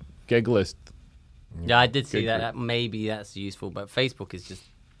comedy gig list. Yeah, I did see Good that. Maybe that's useful, but Facebook is just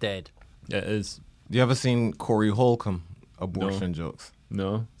dead. Yeah, it is. You ever seen Corey Holcomb abortion jokes?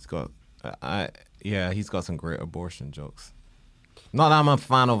 No. He's got, he's got some great abortion jokes. Not that I'm a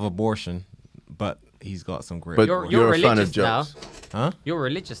fan of abortion, but he's got some great. But You're a fan religious of jokes. Huh? You're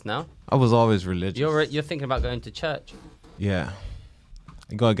religious now. I was always religious. You're thinking about going to church. Yeah.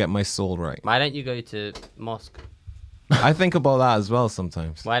 I gotta get my soul right. Why don't you go to mosque? I think about that as well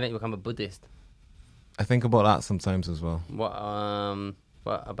sometimes. Why don't you become a Buddhist? I think about that sometimes as well.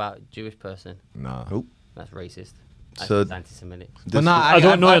 What about Jewish person? Nah. Oh. That's racist. So- That's anti-Semitic. But nah, I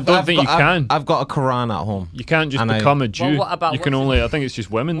don't know. I don't think you can. I've got a Quran at home. You can't just And I- become a Jew. Well, what about you can what's only. I think it's just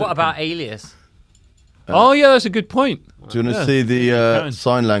women. What that about can. Alias? Oh yeah, that's a good point. Do you want to Yeah. see the You can.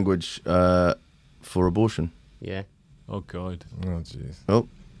 sign language for abortion? Yeah. Oh god. Oh jeez. Oh.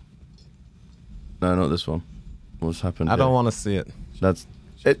 No, not this one. What's happened? I don't here? want to see it. That's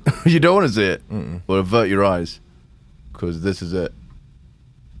it. You don't want to see it. Well, avert your eyes, because this is it.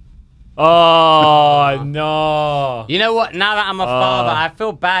 Oh no. You know what? Now that I'm a father, I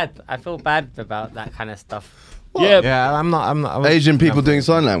feel bad. I feel bad about that kind of stuff. Yeah. Yeah, I'm not. I was- Asian people doing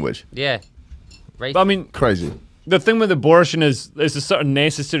sign language. Yeah. Racist. I mean, Crazy. the thing with abortion is it's a sort of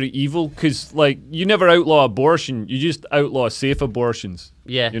necessary evil because, like, you never outlaw abortion. You just outlaw safe abortions.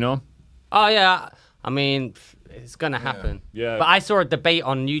 Yeah. You know. Oh yeah, I mean, it's gonna happen. Yeah. But I saw a debate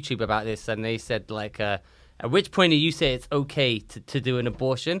on YouTube about this, and they said like, At which point do you say it's okay to do an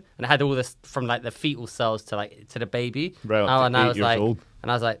abortion? And I had all this from like the fetal cells to the baby. Right, up to and I 8 was years like, old.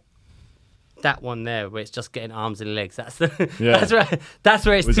 and I was like, that one there where it's just getting arms and legs. That's the Yeah. that's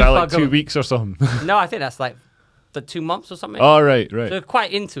where it's Was too that far like 2 gone. weeks or something? No, I think that's like the 2 months or something. Oh, right. So they're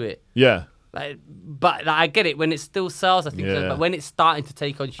quite into it. Yeah. Like, but like, I get it when it's still cells. I think, so, Yeah. but when it's starting to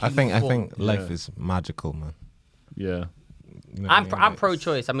take on human I form, think life Yeah. is magical, man. Yeah. You know what I mean? I'm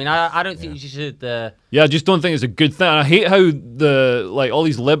pro-choice. I mean, I don't think you should. Yeah, I just don't think it's a good thing. I hate how all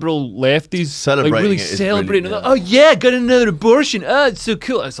these liberal lefties Celebrating like really it is celebrating. brilliant, Like, oh yeah, got another abortion. Oh, it's so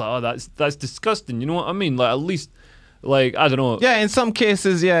cool. It's like, oh, that's disgusting. You know what I mean? Like at least, like I don't know. Yeah, in some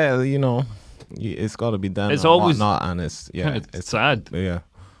cases, yeah, you know, it's got to be done. It's and always whatnot, and it's it's sad. yeah.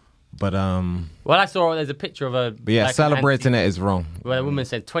 But Well, I saw there's a picture of a. But yeah, like, celebrating it is wrong. Where a woman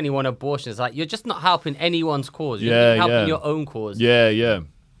said 21 abortions. Like, you're just not helping anyone's cause. You're Yeah, not helping yeah. your own cause. Yeah.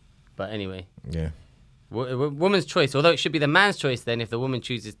 But anyway, Yeah. woman's choice. Although it should be the man's choice then if the woman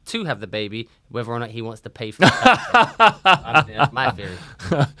chooses to have the baby, whether or not he wants to pay for it. That's my theory.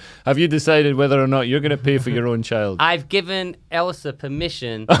 Have you decided whether or not you're going to pay for your own child I've given Elsa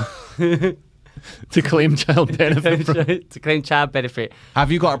permission to claim child benefit? to claim child benefit.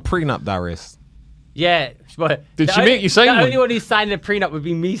 Have you got a prenup, Darius? Yeah. But Did the she make you sign The one? only one who signed the prenup would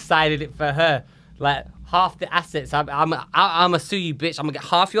be me signing it for her. Like, half the assets. I'm gonna sue you, bitch. I'm gonna get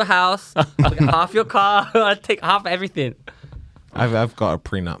half your house. I'm gonna get half your car. I'll take half everything. I've got a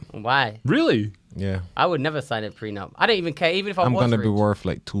prenup. Why? Really? Yeah. I would never sign a prenup. I don't even care, even if I I'm was gonna rich. be worth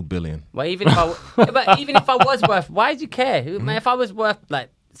like $2 billion. Well, even if but even if I was worth, why do you care? Man, if I was worth, like,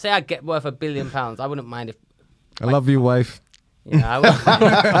 say I get worth £1 billion, I wouldn't mind if. I love you, wife. I would.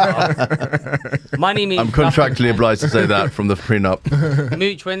 Money means I'm contractually obliged to say that from the prenup. nothing.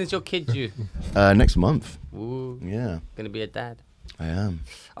 Mooch, when is your kid due? Next month. Ooh, Yeah, gonna be a dad. I am.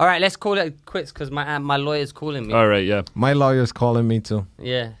 All right, let's call it quits because my lawyer's calling me. All right. Yeah. My lawyer's calling me too.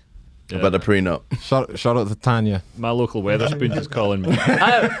 Yeah. About the prenup. Shout out to Tanya. My local Weatherspoon is calling me.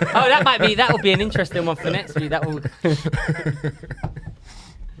 That will be an interesting one for next week. That will.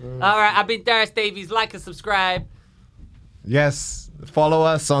 All right, I've been Darius Davies. Like and subscribe. Yes. Follow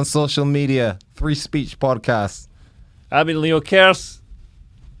us on social media. Free Speech Podcast. I've been Leo Kers.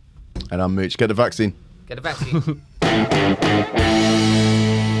 And I'm Mooch. Get the vaccine. Get a vaccine.